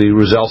Probiotic, the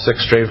Roussel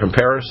 6 strain from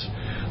Paris.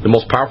 The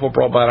most powerful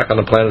probiotic on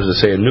the planet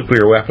is, a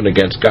nuclear weapon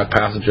against gut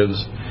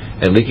pathogens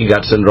and leaky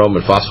gut syndrome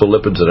and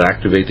phospholipids that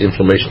activate the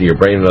inflammation of your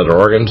brain and other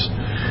organs.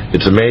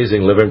 It's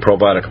amazing. Living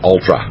Probiotic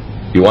Ultra.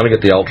 You want to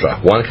get the Ultra.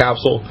 1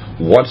 capsule,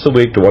 once a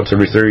week to once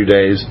every 30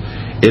 days.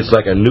 It's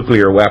like a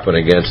nuclear weapon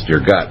against your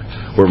gut,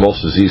 where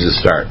most diseases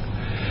start.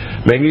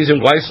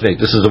 Magnesium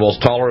glycinate. This is the most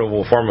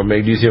tolerable form of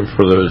magnesium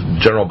for the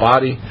general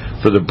body,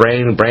 for the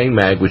brain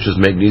mag, which is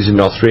magnesium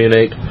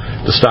L-threonate,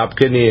 to stop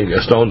kidney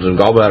stones and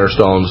gallbladder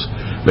stones.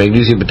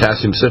 Magnesium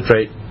potassium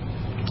citrate.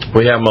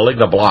 We have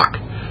Malignant Block.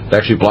 It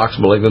actually blocks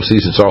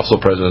malignancies. It's also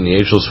present in the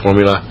ageless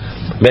formula.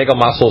 Mega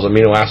Muscles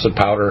amino acid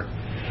powder.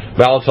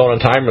 Melatonin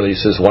time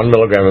releases, 1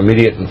 milligram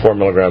immediate and 4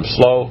 milligrams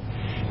slow.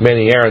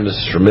 Many Air, and this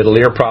is for middle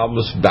ear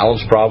problems,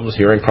 balance problems,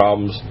 hearing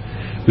problems.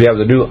 We have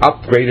the new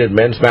upgraded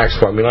Men's Max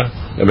formula.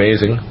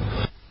 Amazing.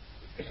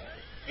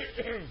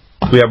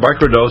 We have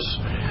microdose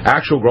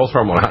actual growth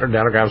hormone, 100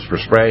 nanograms per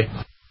spray.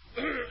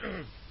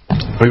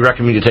 We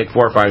recommend you take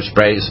 4 or 5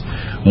 sprays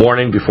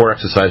morning, before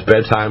exercise,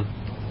 bedtime.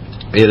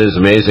 It is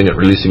amazing at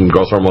releasing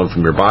growth hormone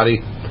from your body.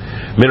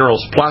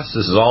 Minerals Plus,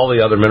 this is all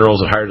the other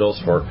minerals at higher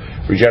dose for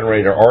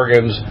regenerator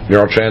organs,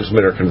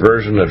 neurotransmitter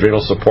conversion,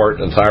 adrenal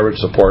support, and thyroid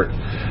support.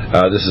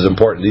 This is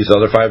important. These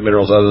other 5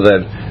 minerals, other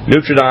than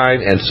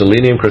Nutridyne and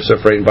selenium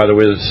cruciferate. And by the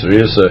way,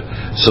 there is a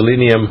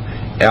selenium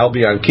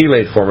albion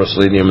chelate form of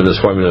selenium in this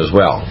formula as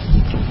well.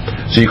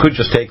 So you could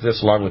just take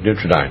this along with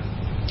Nutridyne.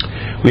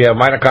 We have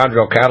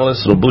mitochondrial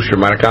catalysts that will boost your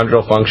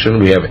mitochondrial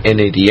function. We have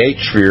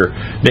NADH for your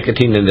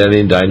nicotine and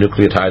adenine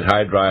dinucleotide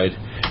hydride.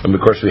 And of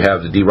course we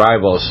have the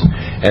D-ribose,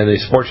 and the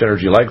sports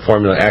energy-like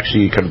formula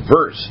actually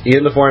converts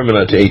in the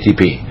formula to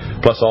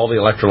ATP, plus all the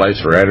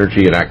electrolytes for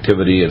energy and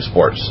activity in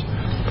sports.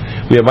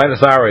 We have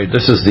mitothyroid.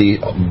 This is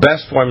the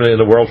best formula in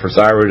the world for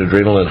thyroid,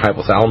 adrenal, and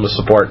hypothalamus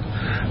support.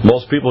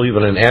 Most people,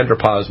 even in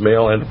andropause,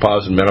 male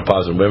andropause and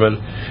menopause in women,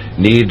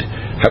 need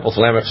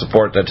hypothalamic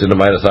support that's in the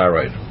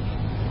mitothyroid.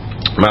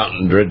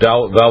 Mountain Red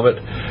Velvet.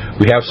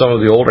 We have some of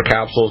the older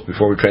capsules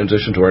before we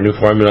transition to our new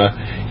formula.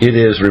 It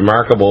is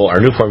remarkable. Our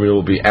new formula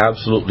will be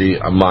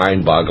absolutely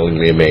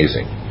mind-bogglingly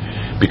amazing,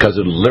 because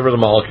it will deliver the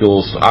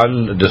molecules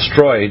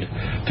undestroyed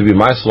to be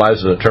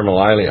micellized in the terminal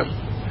ileum.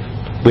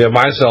 We have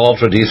Micelle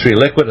Ultra D3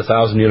 liquid,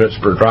 1,000 units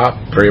per drop.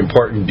 Very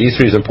important.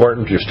 D3 is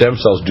important. Your stem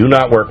cells do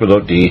not work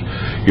without D.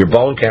 Your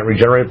bone can't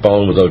regenerate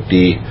bone without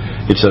D.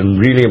 It's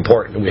really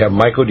important. We have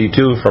Myco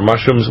D2 for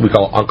mushrooms. We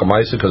call it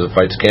oncomycin because it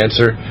fights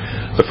cancer.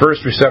 The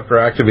first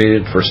receptor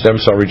activated for stem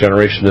cell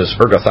regeneration is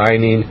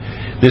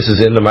ergothioneine. This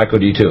is in the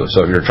Myco D2.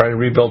 So if you're trying to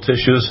rebuild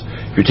tissues,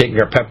 if you're taking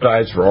our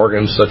peptides for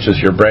organs such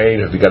as your brain,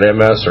 if you've got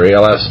MS or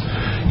ALS,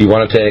 you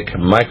want to take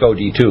Myco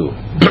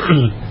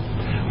D2.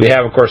 We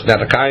have, of course,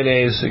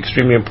 nattokinase,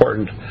 extremely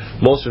important.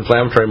 Most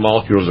inflammatory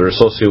molecules are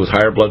associated with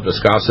higher blood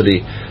viscosity.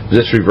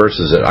 This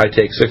reverses it. I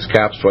take 6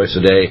 caps twice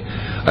a day.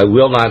 I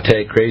will not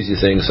take crazy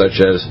things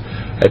such as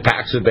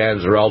Apaxaban,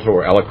 Xarelto,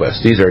 or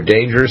Eliquis. These are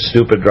dangerous,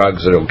 stupid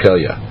drugs that will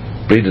kill you.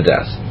 Bleed to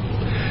death.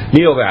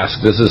 Neovasc,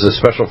 this is a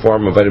special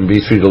form of vitamin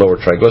B3 to lower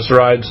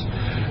triglycerides.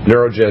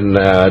 Neurogen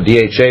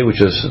DHA,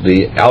 which is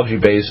the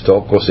algae-based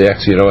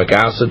docosahexaenoic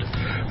acid,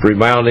 for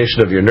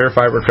remyelination of your nerve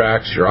fiber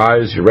tracts, your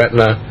eyes, your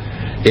retina.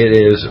 It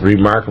is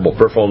remarkable.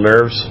 Peripheral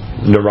nerves,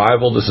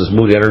 Neurival, this is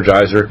mood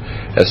energizer.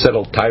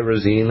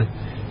 Acetyltyrosine,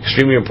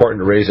 extremely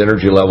important to raise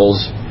energy levels.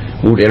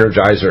 Mood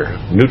energizer.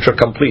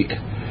 NutriComplete,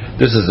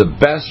 this is the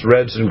best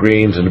reds and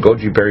greens and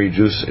goji berry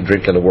juice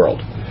drink in the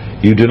world.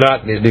 You do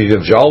not need, it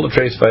gives you all the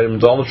trace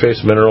vitamins, all the trace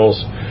minerals,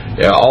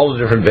 all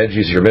the different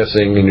veggies you're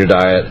missing in your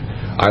diet.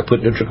 I put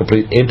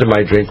NutriComplete into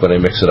my drink when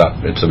I mix it up.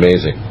 It's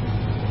amazing.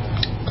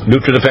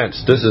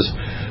 NutriDefense, this is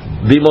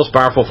the most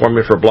powerful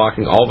formula for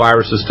blocking all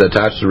viruses to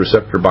attach to the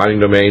receptor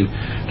binding domain,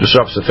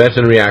 disrupts the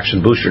Fenton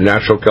reaction, boosts your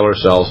natural killer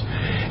cells,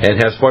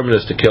 and has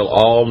formulas to kill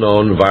all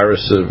known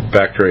virus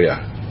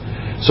bacteria.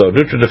 So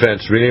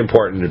NutriDefense, really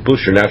important. It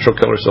boosts your natural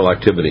killer cell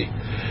activity.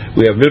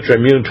 We have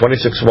NutriImmune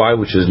 26Y,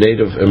 which is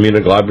native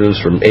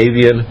immunoglobulins from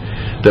avian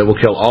that will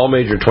kill all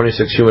major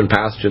 26 human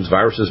pathogens,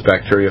 viruses,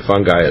 bacteria,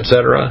 fungi,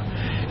 etc.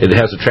 It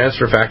has the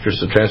transfer factors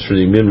to transfer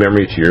the immune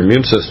memory to your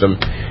immune system,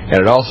 and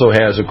it also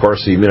has, of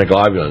course, the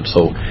immunoglobulins.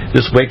 So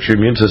this wakes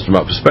your immune system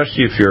up,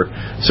 especially if you're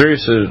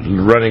seriously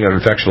running an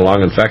infection, a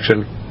lung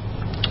infection.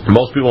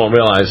 Most people don't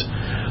realize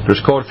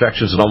there's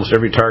co-infections in almost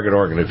every target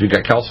organ. If you've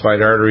got calcified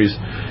arteries,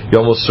 you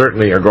almost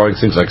certainly are growing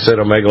things like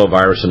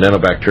cytomegalovirus and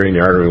nanobacteria in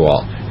the artery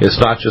wall. It's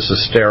not just a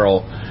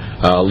sterile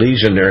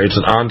lesion there, it's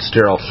an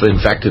unsterile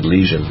infected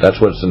lesion.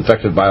 That's what it's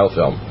infected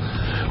biofilm.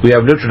 We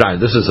have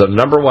Nutridyne. This is the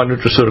number 1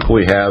 nutraceutical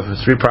we have.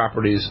 3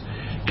 properties.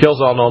 Kills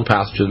all known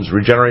pathogens,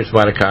 regenerates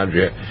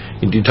mitochondria,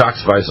 and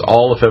detoxifies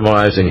all the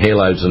feminizing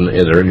halides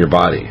that are in your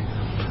body.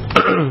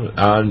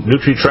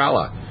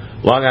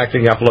 Nutritrala,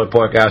 long-acting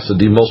alpha-lipoic acid,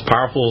 the most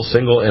powerful,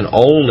 single, and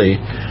only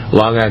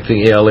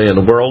long-acting ALA in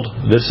the world.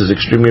 This is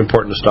extremely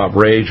important to stop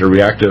rage or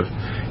reactive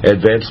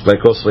advanced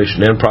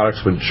glycosylation end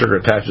products when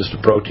sugar attaches to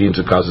proteins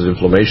and causes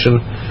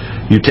inflammation.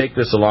 You take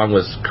this along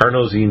with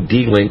carnosine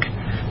D-link,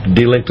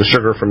 delink the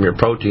sugar from your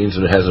proteins,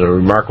 and it has a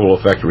remarkable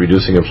effect of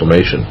reducing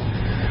inflammation.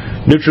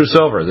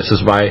 NutriSilver, this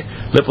is my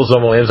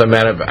liposomal enzyme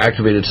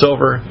activated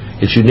silver.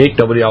 It's unique,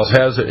 nobody else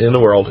has it in the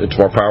world. It's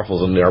more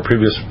powerful than our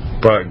previous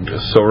product,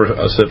 silver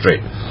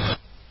citrate.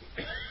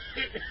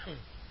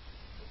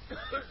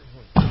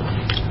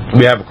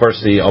 We have, of course,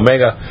 the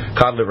Omega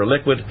cod liver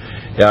liquid.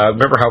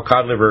 Remember how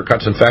cod liver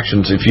cuts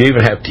infections. If you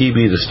even have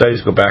TB, the studies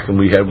go back, and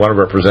we had one of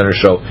our presenters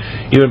show,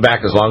 even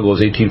back as long ago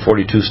as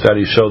 1842,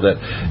 studies show that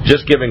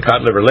just giving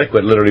cod liver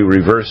liquid literally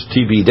reversed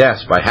TB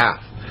deaths by half.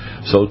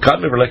 So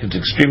cod liver liquid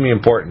is extremely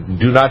important.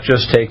 Do not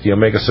just take the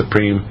Omega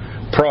Supreme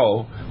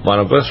Pro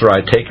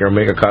monoglyceride, take your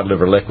Omega cod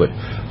liver liquid.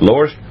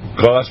 Lowers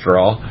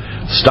cholesterol,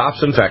 stops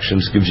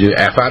infections, gives you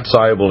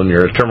fat-soluble in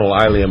your terminal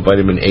ileum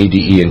vitamin A,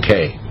 D, E, and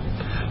K.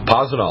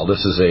 Posinol.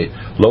 This is a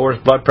lowers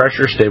blood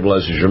pressure,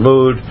 stabilizes your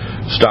mood,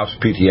 stops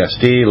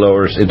PTSD,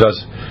 it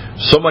does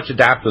so much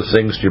adaptive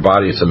things to your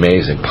body. It's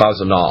amazing.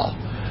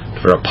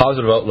 Posinol, for a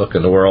positive outlook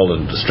in the world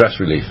and stress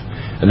relief.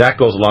 And that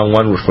goes along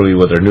wonderfully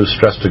with our new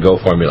Stress to Go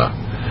formula.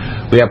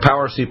 We have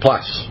Power C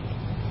Plus.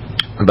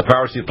 The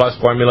Power C Plus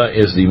formula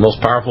is the most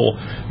powerful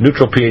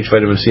neutral pH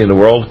vitamin C in the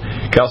world.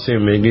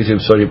 Calcium, magnesium,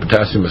 sodium,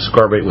 potassium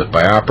ascorbate with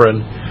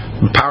bioperin.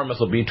 Power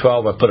Muscle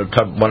B12, I put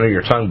one on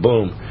your tongue,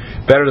 boom.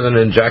 Better than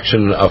an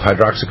injection of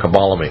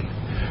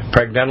hydroxycobalamin.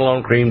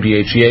 Pregnenolone cream,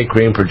 DHEA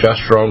cream,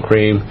 progesterone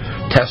cream,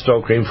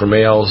 testo cream for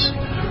males,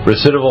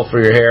 Recidival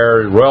for your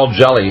hair, Royal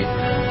Jelly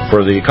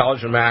for the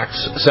Collagen Max,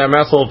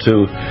 Samethyl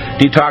to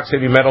detox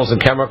heavy metals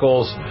and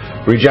chemicals,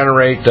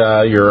 regenerate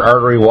your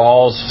artery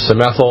walls,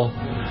 Samethyl,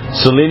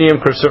 Selenium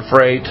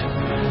cruciferate.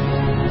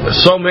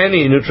 So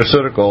many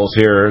nutraceuticals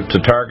here to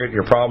target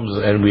your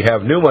problems, and we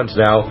have new ones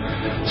now.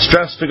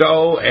 Stress to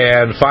Go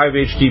and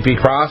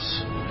 5-HTP Cross.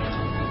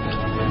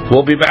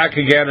 We'll be back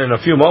again in a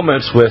few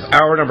moments with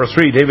hour number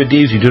 3. David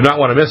Dees, you do not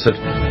want to miss it.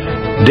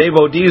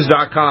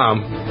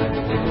 DaveODees.com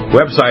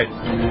website.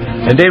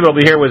 And David will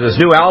be here with his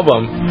new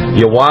album.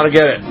 You want to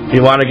get it.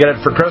 You want to get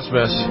it for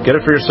Christmas. Get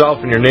it for yourself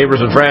and your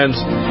neighbors and friends.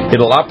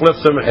 It'll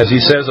uplift them, as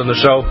he says on the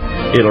show.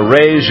 It'll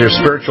raise your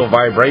spiritual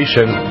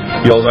vibration.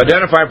 You'll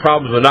identify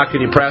problems but not get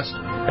depressed,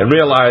 and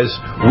realize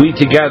we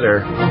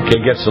together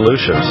can get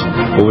solutions.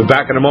 We'll be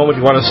back in a moment.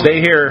 You want to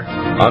stay here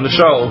on the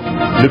show.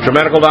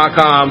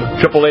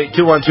 NutriMedical.com,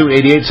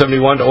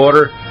 888-212-8871 to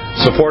order.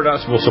 Support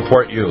us. We'll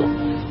support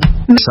you.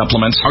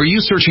 Supplements. Are you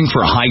searching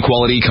for a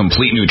high-quality,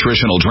 complete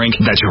nutritional drink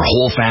that your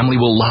whole family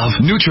will love?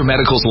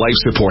 NutriMedical's Life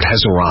Support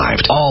has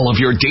arrived. All of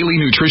your daily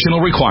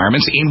nutritional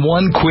requirements in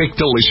one quick,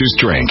 delicious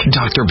drink.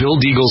 Dr. Bill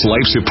Deagle's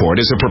Life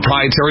Support is a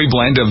proprietary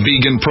blend of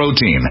vegan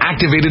protein,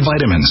 activated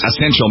vitamins,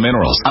 essential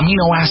minerals,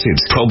 amino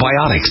acids,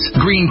 probiotics,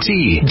 green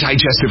tea,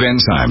 digestive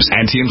enzymes,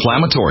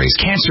 anti-inflammatories,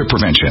 cancer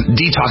prevention,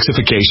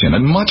 detoxification,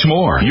 and much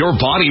more. Your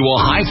body will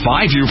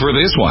high-five you for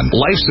this one.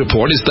 Life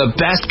Support is the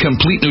best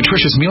complete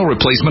nutritious meal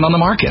replacement on the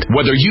market.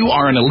 Whether you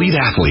are an elite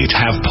athlete,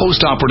 have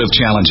post-operative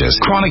challenges,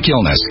 chronic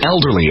illness,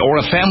 elderly, or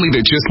a family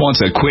that just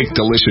wants a quick,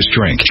 delicious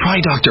drink, try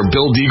Dr.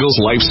 Bill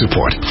Deagle's Life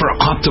Support for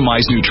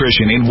optimized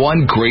nutrition in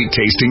one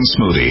great-tasting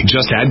smoothie.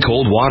 Just add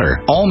cold water,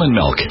 almond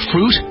milk,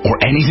 fruit, or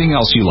anything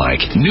else you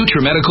like.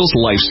 NutriMedical's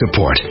Life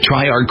Support.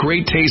 Try our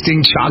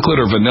great-tasting chocolate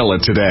or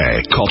vanilla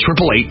today. Call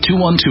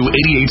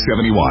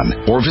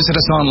 888-212-8871 or visit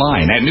us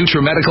online at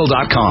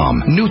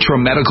NutriMedical.com.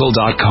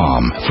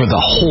 NutriMedical.com for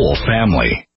the whole family.